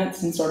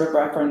magnets and sort of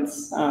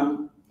reference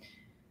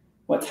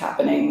what's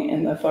happening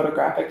in the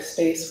photographic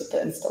space with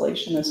the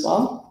installation as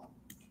well.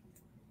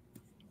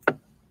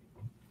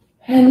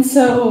 And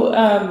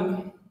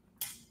so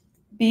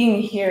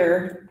being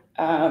here,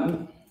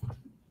 I've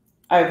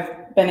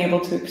been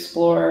able to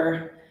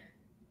explore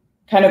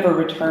kind of a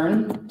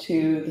return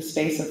to the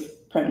space of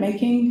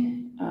printmaking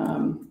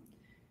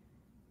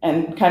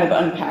and kind of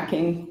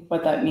unpacking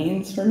what that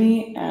means for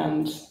me.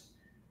 And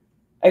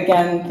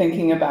again,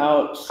 thinking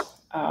about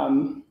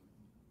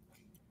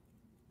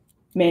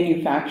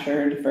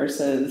manufactured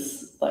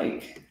versus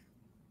like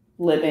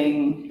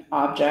living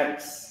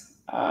objects.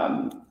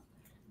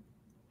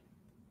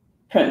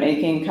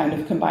 Printmaking kind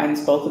of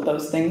combines both of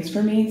those things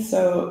for me.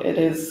 So it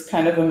is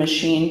kind of a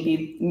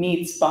machine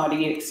meets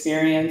body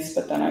experience,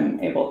 but then I'm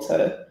able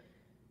to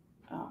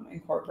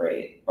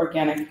incorporate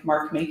organic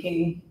mark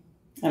making.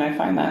 And I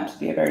find that to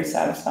be a very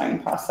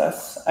satisfying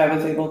process. I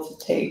was able to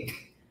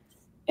take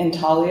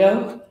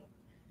intaglio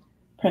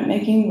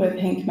printmaking with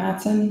Hank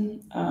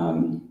Matson,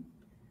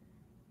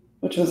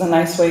 which was a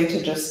nice way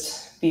to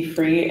just be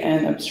free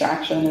in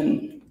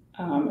abstraction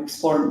and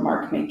explore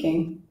mark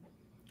making.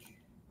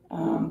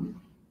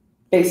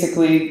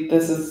 Basically,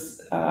 this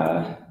is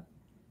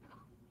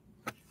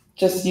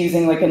just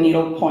using like a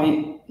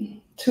needlepoint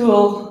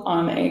tool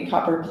on a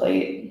copper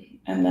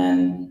plate and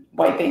then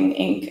wiping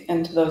ink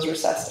into those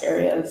recessed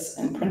areas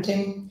and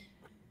printing.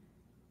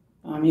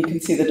 You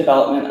can see the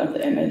development of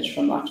the image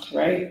from left to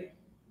right.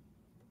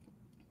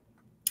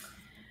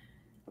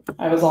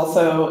 I was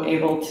also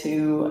able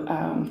to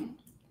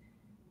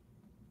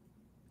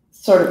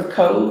sort of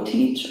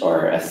co-teach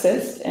or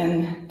assist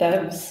in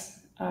Deb's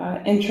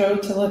intro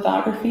to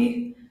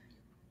lithography,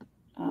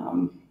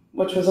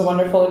 which was a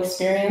wonderful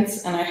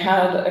experience. And I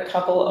had a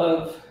couple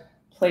of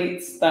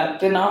plates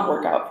that did not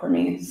work out for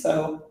me.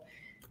 So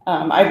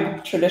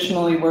I've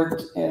traditionally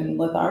worked in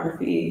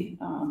lithography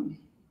on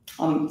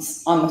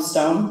the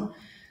stone.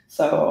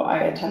 So I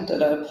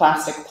attempted a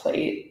plastic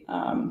plate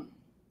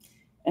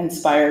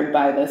inspired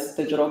by this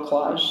digital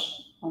collage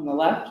on the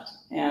left,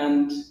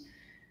 and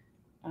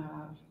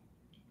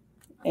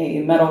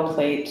a metal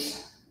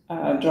plate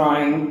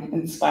drawing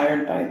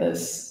inspired by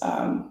this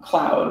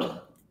cloud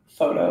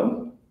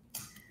photo.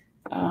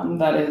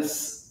 That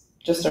is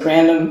just a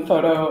random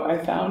photo I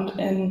found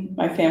in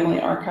my family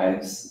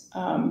archives.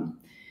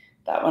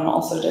 That one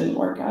also didn't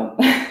work out.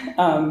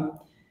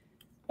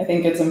 I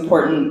think it's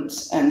important,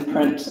 and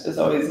print is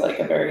always like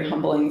a very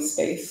humbling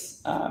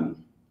space.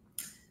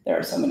 There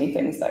are so many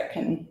things that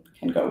can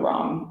go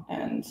wrong,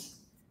 and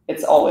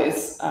it's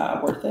always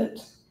worth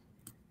it.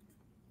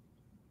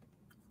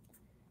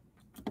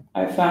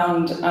 I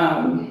found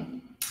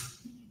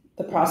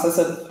the process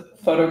of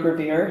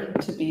photogravure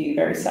to be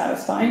very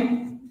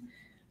satisfying.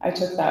 I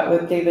took that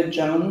with David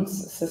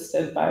Jones,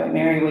 assisted by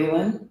Mary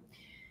Whalen.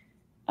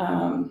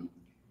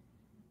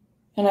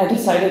 And I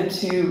decided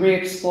to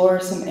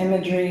re-explore some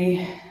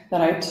imagery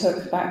that I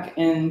took back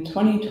in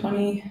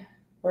 2020,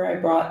 where I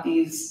brought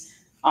these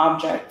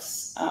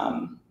objects,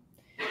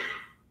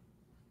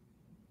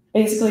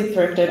 basically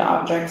thrifted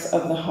objects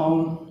of the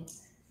home,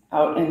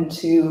 out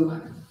into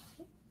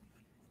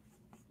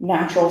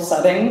natural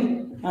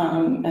setting,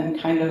 and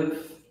kind of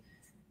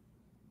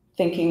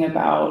thinking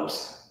about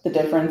the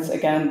difference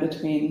again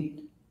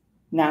between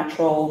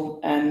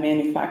natural and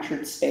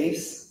manufactured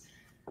space.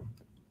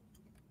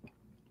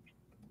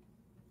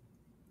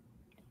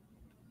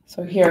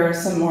 So here are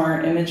some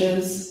more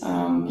images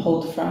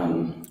pulled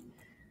from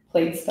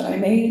plates that I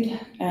made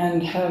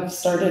and have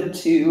started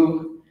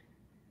to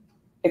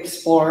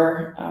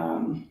explore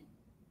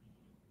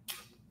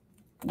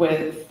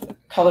with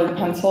colored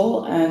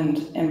pencil and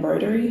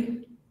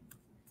embroidery.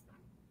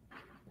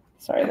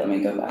 Sorry, let me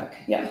go back.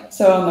 Yeah,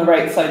 so on the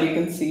right side, you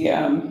can see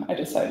I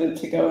decided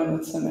to go in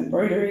with some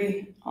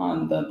embroidery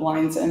on the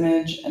blinds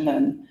image, and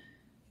then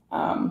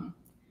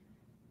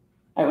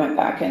I went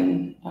back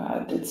and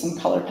did some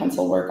color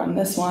pencil work on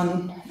this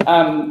one.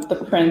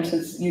 The print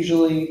is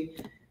usually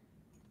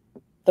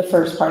the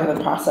first part of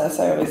the process.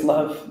 I always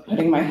love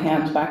putting my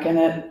hand back in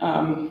it.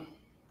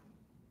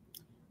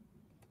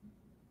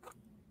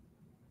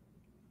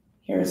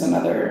 Here's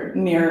another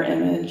mirror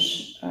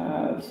image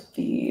of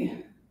the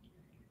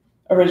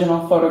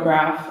original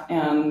photograph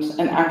and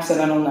an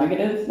accidental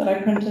negative that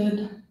I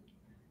printed,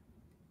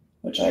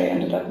 which I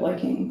ended up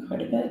liking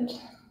quite a bit.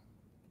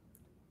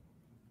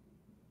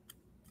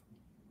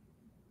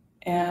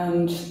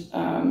 And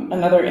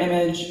another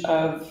image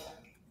of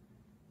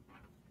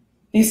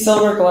these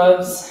silver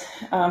gloves.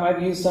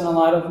 I've used in a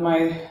lot of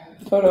my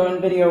photo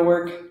and video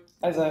work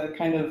as a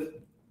kind of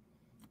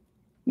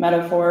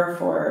metaphor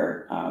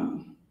for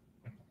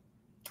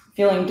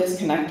feeling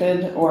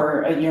disconnected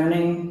or a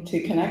yearning to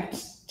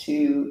connect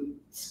to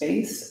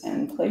space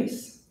and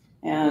place.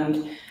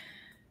 And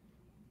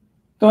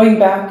going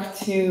back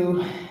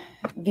to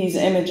these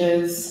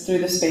images through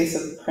the space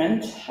of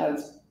print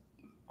has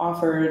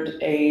offered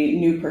a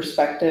new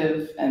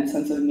perspective and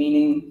sense of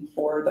meaning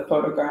for the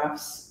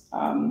photographs.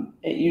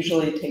 It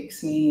usually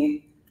takes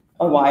me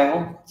a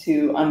while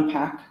to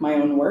unpack my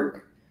own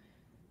work.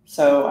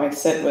 So I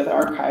sit with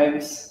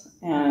archives,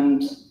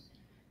 and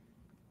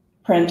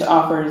print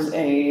offers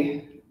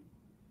a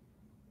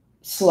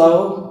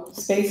slow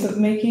space of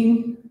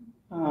making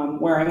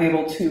where I'm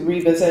able to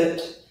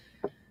revisit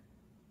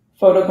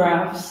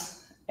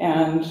photographs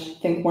and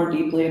think more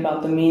deeply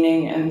about the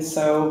meaning. And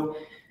so,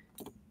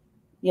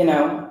 you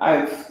know,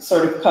 I've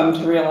sort of come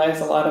to realize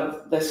a lot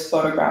of this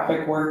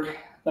photographic work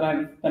that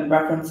I've been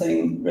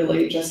referencing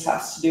really just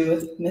has to do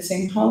with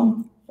missing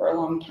home for a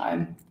long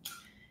time.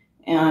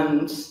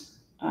 And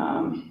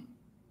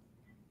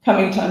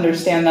coming to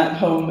understand that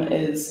home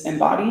is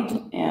embodied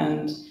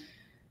and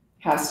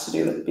has to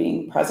do with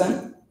being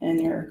present in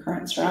your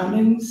current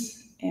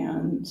surroundings.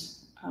 And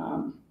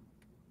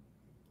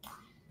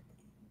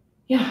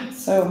yeah,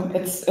 so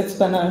it's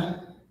been an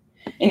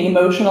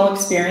emotional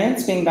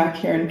experience being back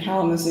here in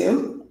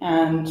Kalamazoo,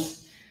 and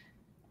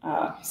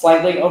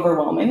slightly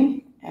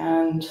overwhelming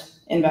and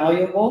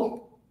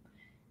invaluable.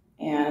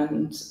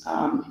 And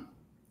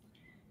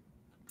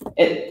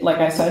it, like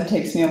I said,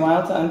 takes me a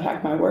while to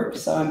unpack my work,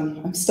 so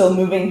I'm still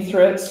moving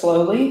through it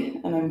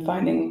slowly, and I'm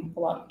finding a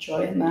lot of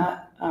joy in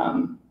that.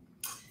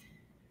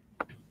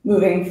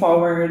 Moving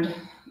forward,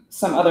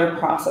 some other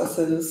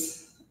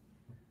processes.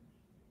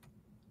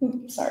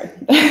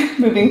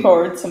 Moving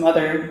forward,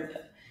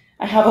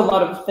 I have a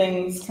lot of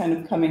things kind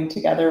of coming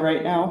together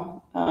right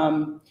now.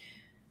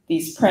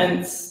 These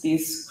prints,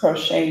 these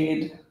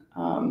crocheted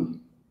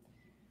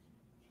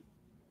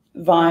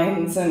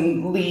vines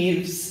and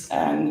leaves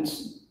and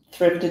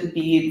thrifted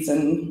beads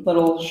and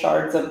little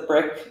shards of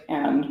brick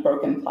and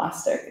broken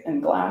plastic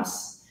and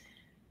glass.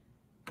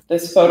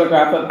 this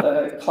photograph of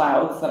the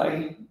clouds that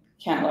I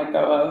can't let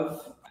go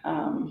of,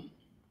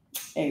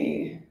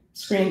 a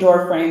screen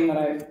door frame that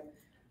I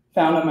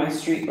found on my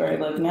street where I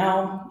live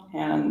now,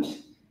 and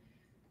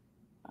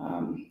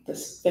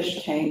this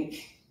fish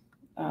tank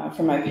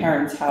from my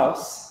parents'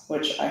 house,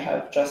 which I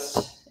have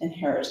just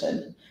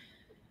inherited.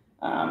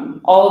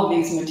 All of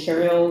these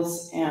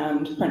materials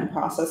and print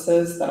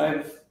processes that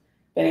I've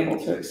been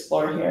able to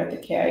explore here at the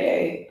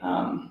KIA,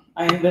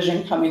 I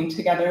envision coming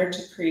together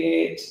to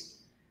create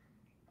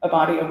a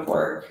body of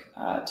work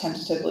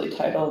tentatively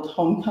titled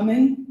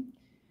Homecoming,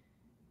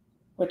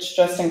 which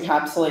just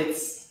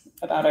encapsulates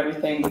about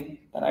everything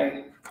that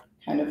I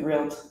kind of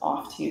reeled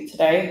off to you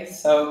today.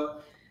 So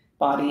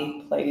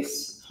body,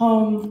 place,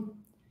 home,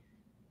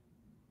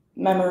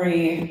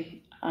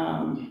 memory,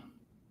 and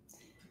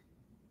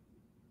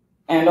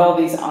all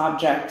these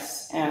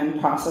objects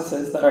and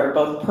processes that are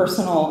both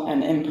personal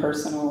and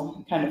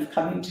impersonal kind of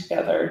coming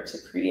together to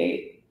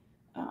create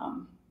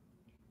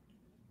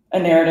a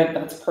narrative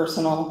that's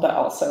personal, but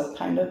also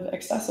kind of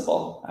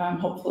accessible.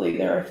 Hopefully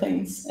there are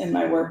things in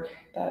my work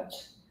that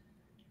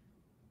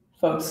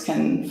folks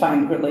can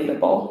find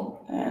relatable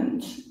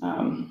and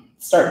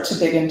start to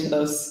dig into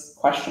those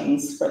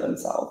questions for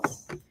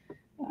themselves.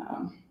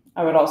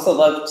 I would also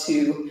love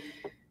to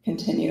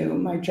continue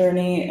my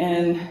journey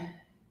in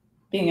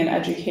being an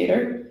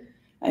educator.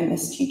 I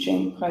miss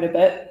teaching quite a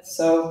bit,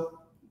 so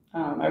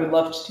I would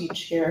love to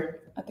teach here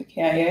at the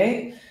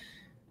KIA.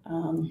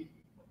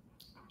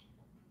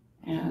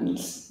 And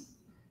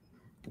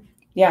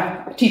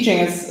yeah, teaching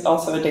is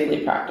also a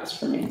daily practice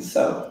for me,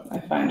 so I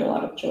find a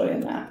lot of joy in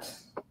that.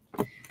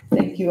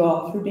 Thank you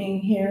all for being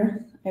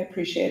here. I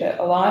appreciate it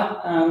a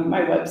lot.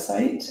 My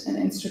website and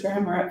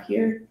Instagram are up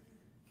here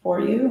for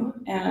you,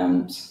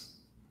 and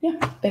yeah,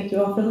 thank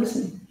you all for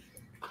listening.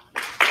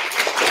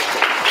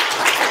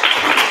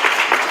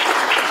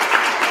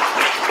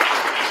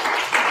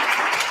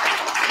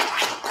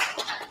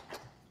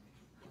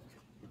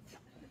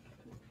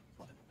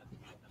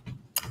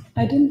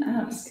 I didn't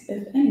ask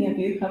if any of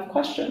you have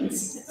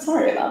questions.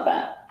 Sorry about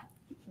that.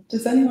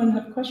 Does anyone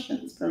have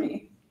questions for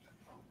me?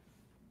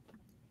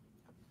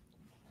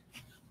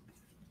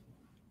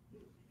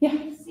 Yeah.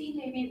 Do you see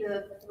maybe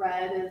the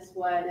thread is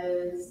what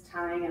is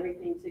tying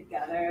everything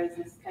together? Is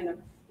this kind of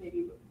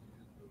maybe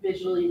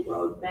visually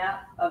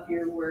roadmap of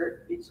your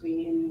work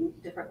between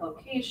different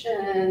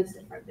locations,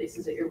 different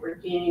places that you're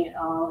working? It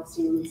all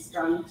seems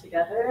strung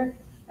together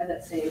at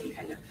that same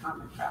kind of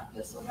common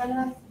practice within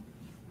it?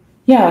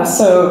 Yeah,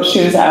 so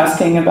she was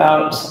asking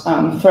about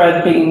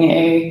thread being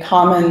a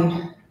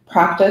common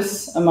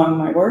practice among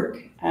my work,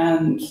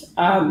 and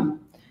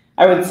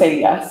I would say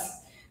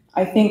yes.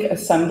 I think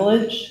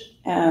assemblage,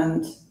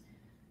 and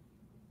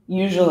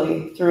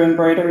usually through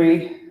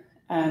embroidery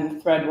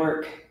and thread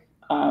work,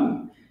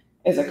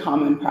 is a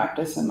common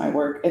practice in my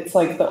work. It's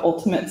like the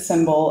ultimate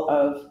symbol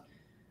of,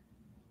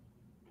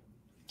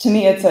 to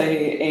me, it's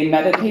a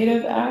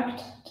meditative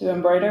act to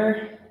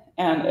embroider,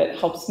 and it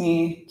helps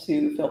me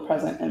to feel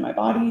present in my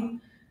body.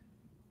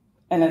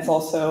 And it's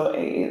also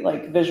a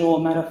like visual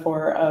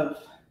metaphor of,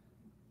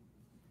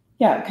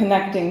 yeah,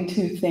 connecting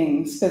to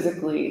things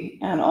physically,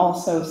 and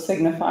also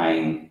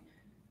signifying,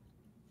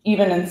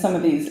 even in some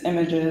of these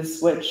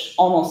images, which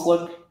almost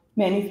look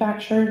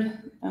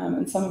manufactured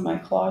in some of my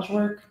collage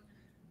work,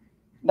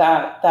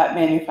 that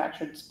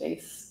manufactured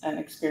space and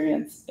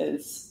experience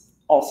is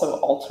also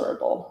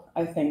alterable,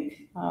 I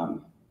think,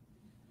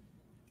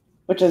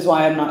 which is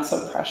why I'm not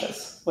so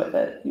precious with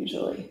it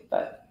usually.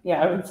 But yeah,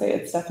 I would say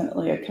it's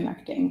definitely a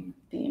connecting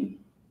theme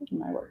in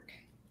my work.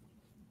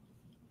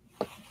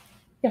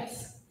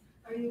 Yes?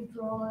 Are you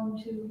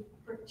drawn to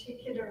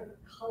particular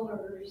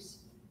colors?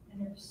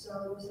 And if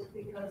so, is it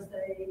because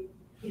they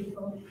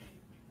evoke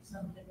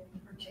something in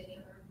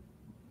particular?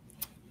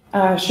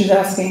 She's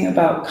asking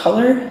about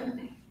color.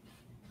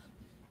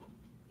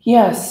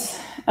 Yes,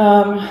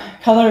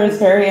 color is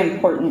very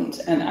important,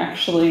 and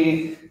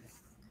actually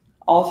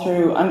all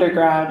through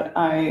undergrad,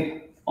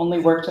 I only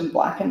worked in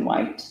black and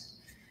white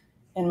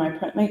in my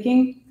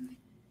printmaking.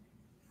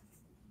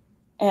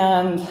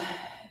 And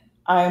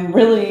I'm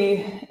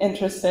really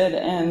interested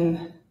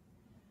in,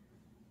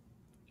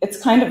 it's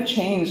kind of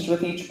changed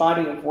with each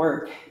body of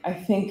work. I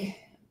think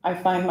I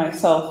find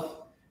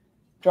myself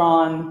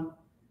drawn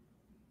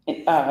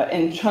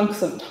in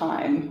chunks of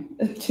time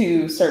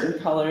to certain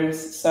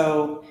colors.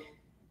 So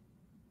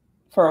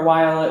for a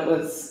while it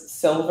was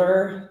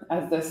silver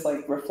as this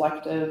like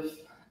reflective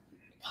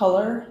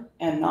color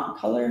and not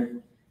color.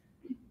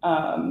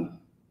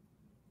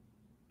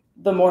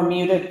 The more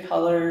muted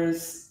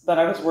colors that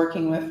I was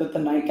working with the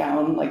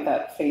nightgown, like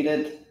that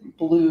faded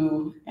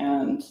blue,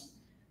 and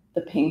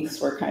the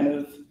pinks were kind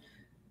of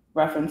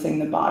referencing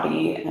the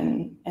body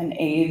and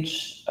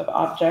age of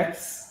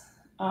objects.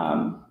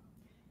 And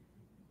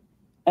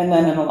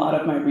then in a lot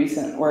of my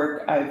recent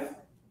work, I've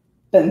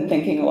been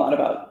thinking a lot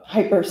about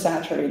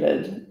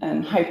hyper-saturated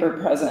and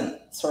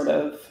hyper-present sort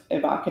of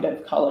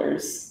evocative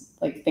colors,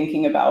 like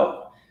thinking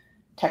about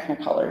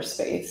Technicolor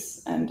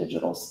space and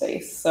digital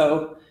space.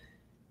 So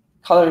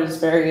color is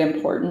very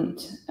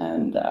important,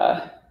 and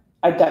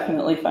I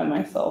definitely find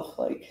myself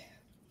like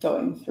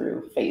going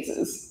through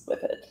phases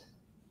with it.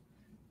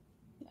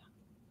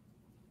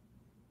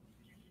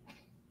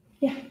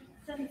 Yeah.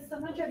 Since so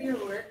much of your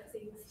work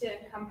seems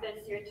to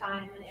encompass your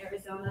time in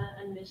Arizona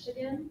and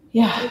Michigan,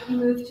 Yeah. if you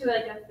move to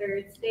like a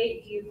third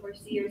state, do you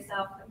foresee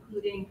yourself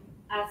including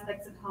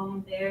aspects of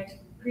home there to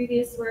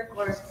previous work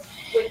or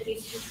with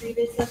these two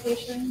previous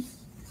locations?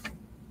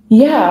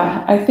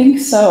 Yeah, I think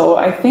so.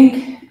 I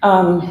think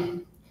a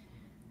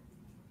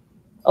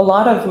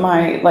lot of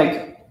my,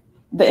 like,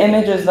 the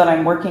images that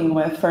I'm working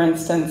with, for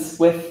instance,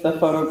 with the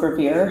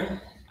photogravure,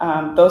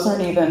 those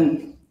aren't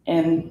even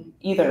in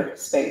either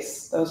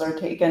space. Those are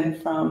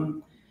taken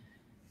from,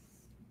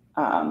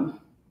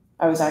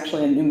 I was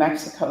actually in New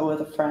Mexico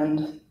with a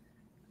friend.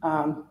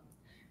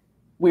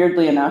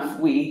 Weirdly enough,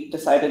 we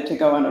decided to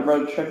go on a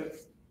road trip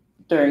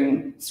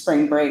during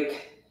spring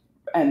break,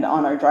 and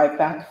on our drive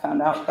back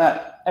found out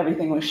that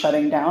everything was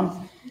shutting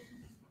down.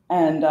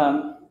 And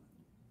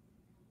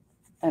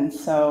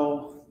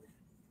so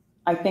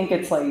I think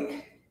it's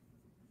like,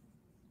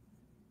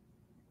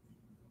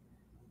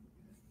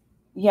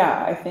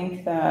 yeah, I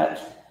think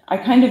that I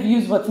kind of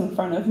use what's in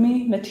front of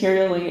me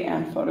materially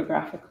and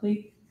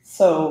photographically.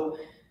 So,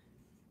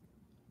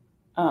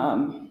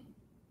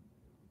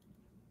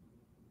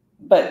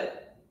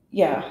 but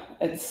yeah,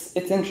 it's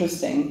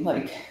interesting.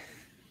 Like,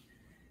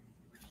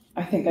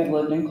 I think I've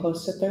lived in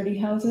close to 30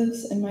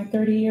 houses in my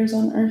 30 years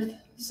on Earth.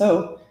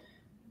 So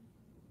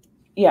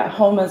yeah,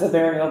 home is a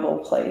variable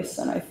place.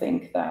 And I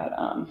think that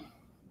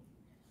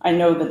I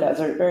know the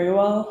desert very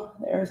well,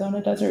 the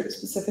Arizona desert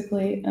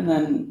specifically, and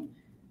then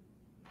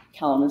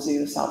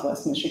Kalamazoo,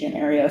 Southwest Michigan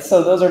area.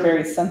 So those are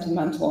very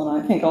sentimental,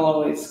 and I think I'll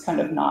always kind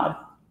of nod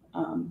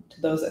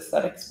to those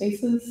aesthetic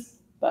spaces,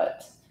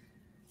 but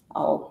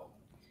I'll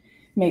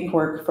make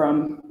work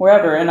from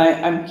wherever. And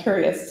I'm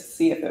curious to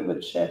see if it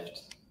would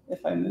shift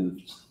if I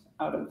moved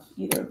out of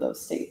either of those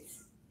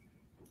states.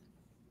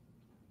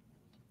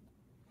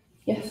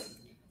 Yes?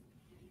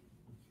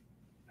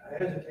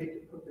 I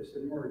hesitate to put this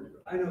in words,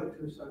 but I know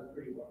Tucson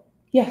pretty well.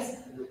 Yes.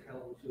 I know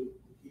Kalamazoo.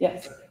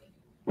 Yes.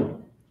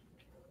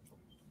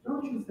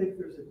 Don't you think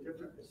there's a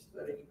different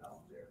aesthetic out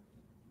there?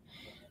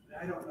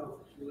 I don't know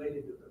if it's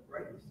related to the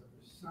brightness of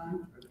the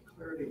sun or the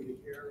clarity of the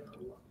air or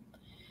what.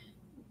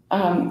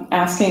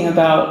 Asking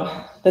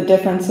about the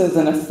differences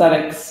in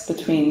aesthetics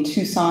between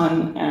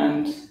Tucson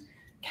and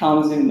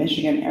Kalamazoo,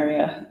 Michigan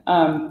area.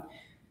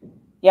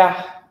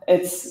 Yeah,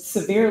 it's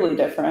severely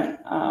different.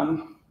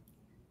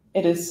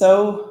 It is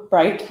so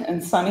bright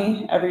and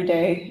sunny every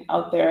day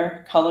out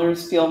there.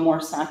 Colors feel more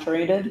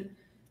saturated.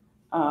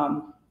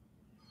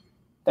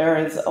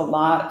 There is a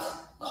lot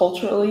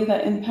culturally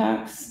that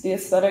impacts the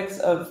aesthetics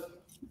of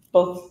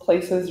both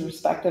places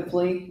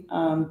respectively.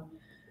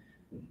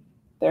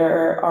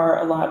 There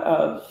are a lot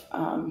of,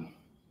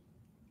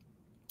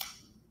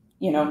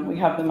 we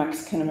have the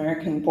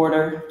Mexican-American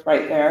border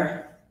right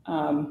there.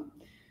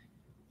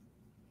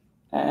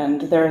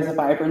 And there is a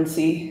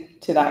vibrancy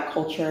to that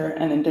culture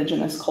and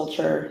indigenous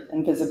culture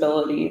and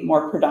visibility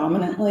more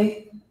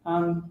predominantly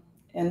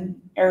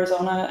in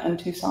Arizona and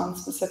Tucson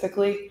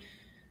specifically,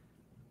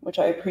 which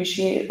I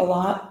appreciate a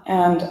lot.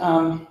 And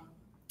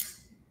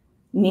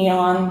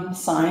neon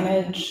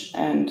signage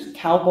and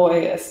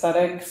cowboy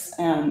aesthetics,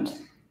 and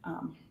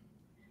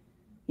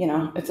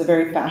it's a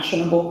very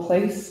fashionable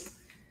place.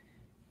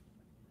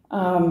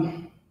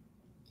 And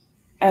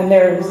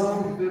there's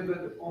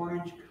vivid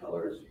orange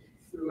colors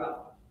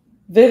throughout.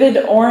 Vivid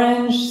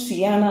orange,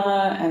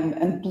 sienna,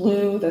 and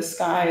blue. The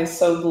sky is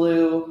so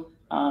blue.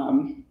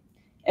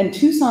 And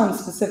Tucson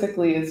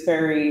specifically is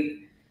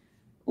very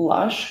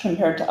lush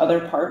compared to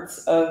other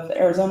parts of the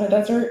Arizona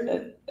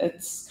desert.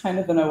 It's kind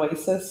of an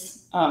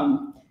oasis.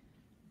 A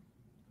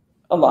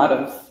lot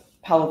of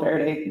Palo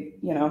Verde,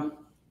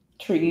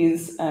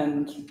 trees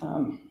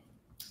and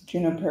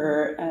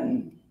juniper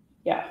and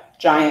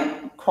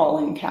giant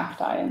crawling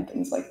cacti and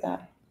things like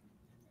that.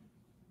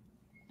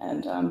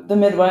 And the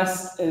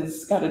Midwest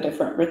has got a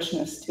different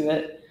richness to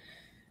it.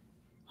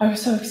 I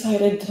was so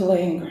excited to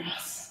lay in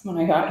grass when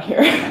I got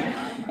here.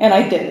 And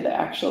I did,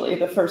 actually.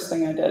 The first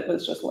thing I did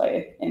was just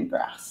lay in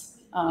grass.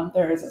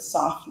 There is a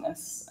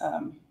softness,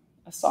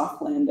 a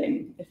soft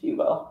landing, if you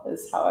will,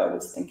 is how I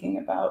was thinking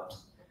about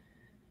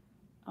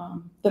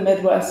the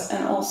Midwest.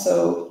 And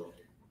also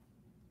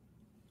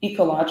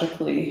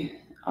ecologically,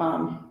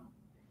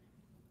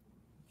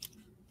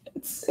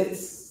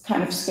 it's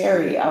kind of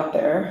scary out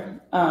there.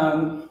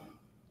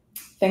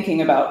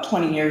 Thinking about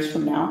 20 years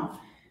from now,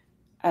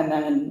 and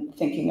then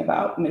thinking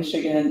about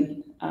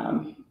Michigan,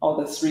 all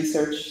this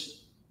research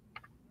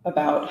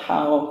about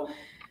how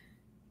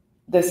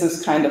this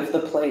is kind of the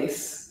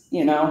place,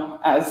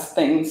 as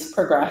things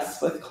progress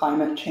with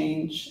climate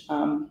change.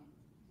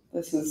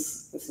 This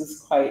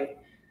is quite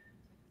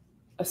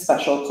a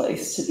special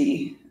place to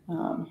be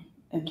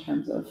in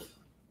terms of,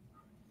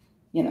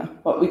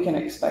 what we can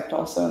expect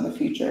also in the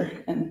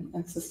future and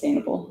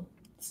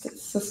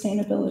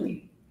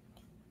sustainability.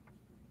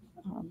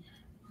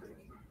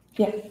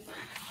 Yeah.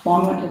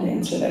 long-winded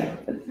answer there,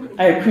 but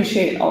I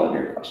appreciate all of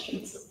your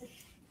questions.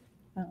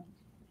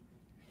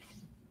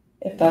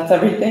 If that's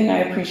everything, I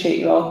appreciate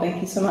you all.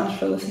 Thank you so much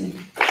for listening.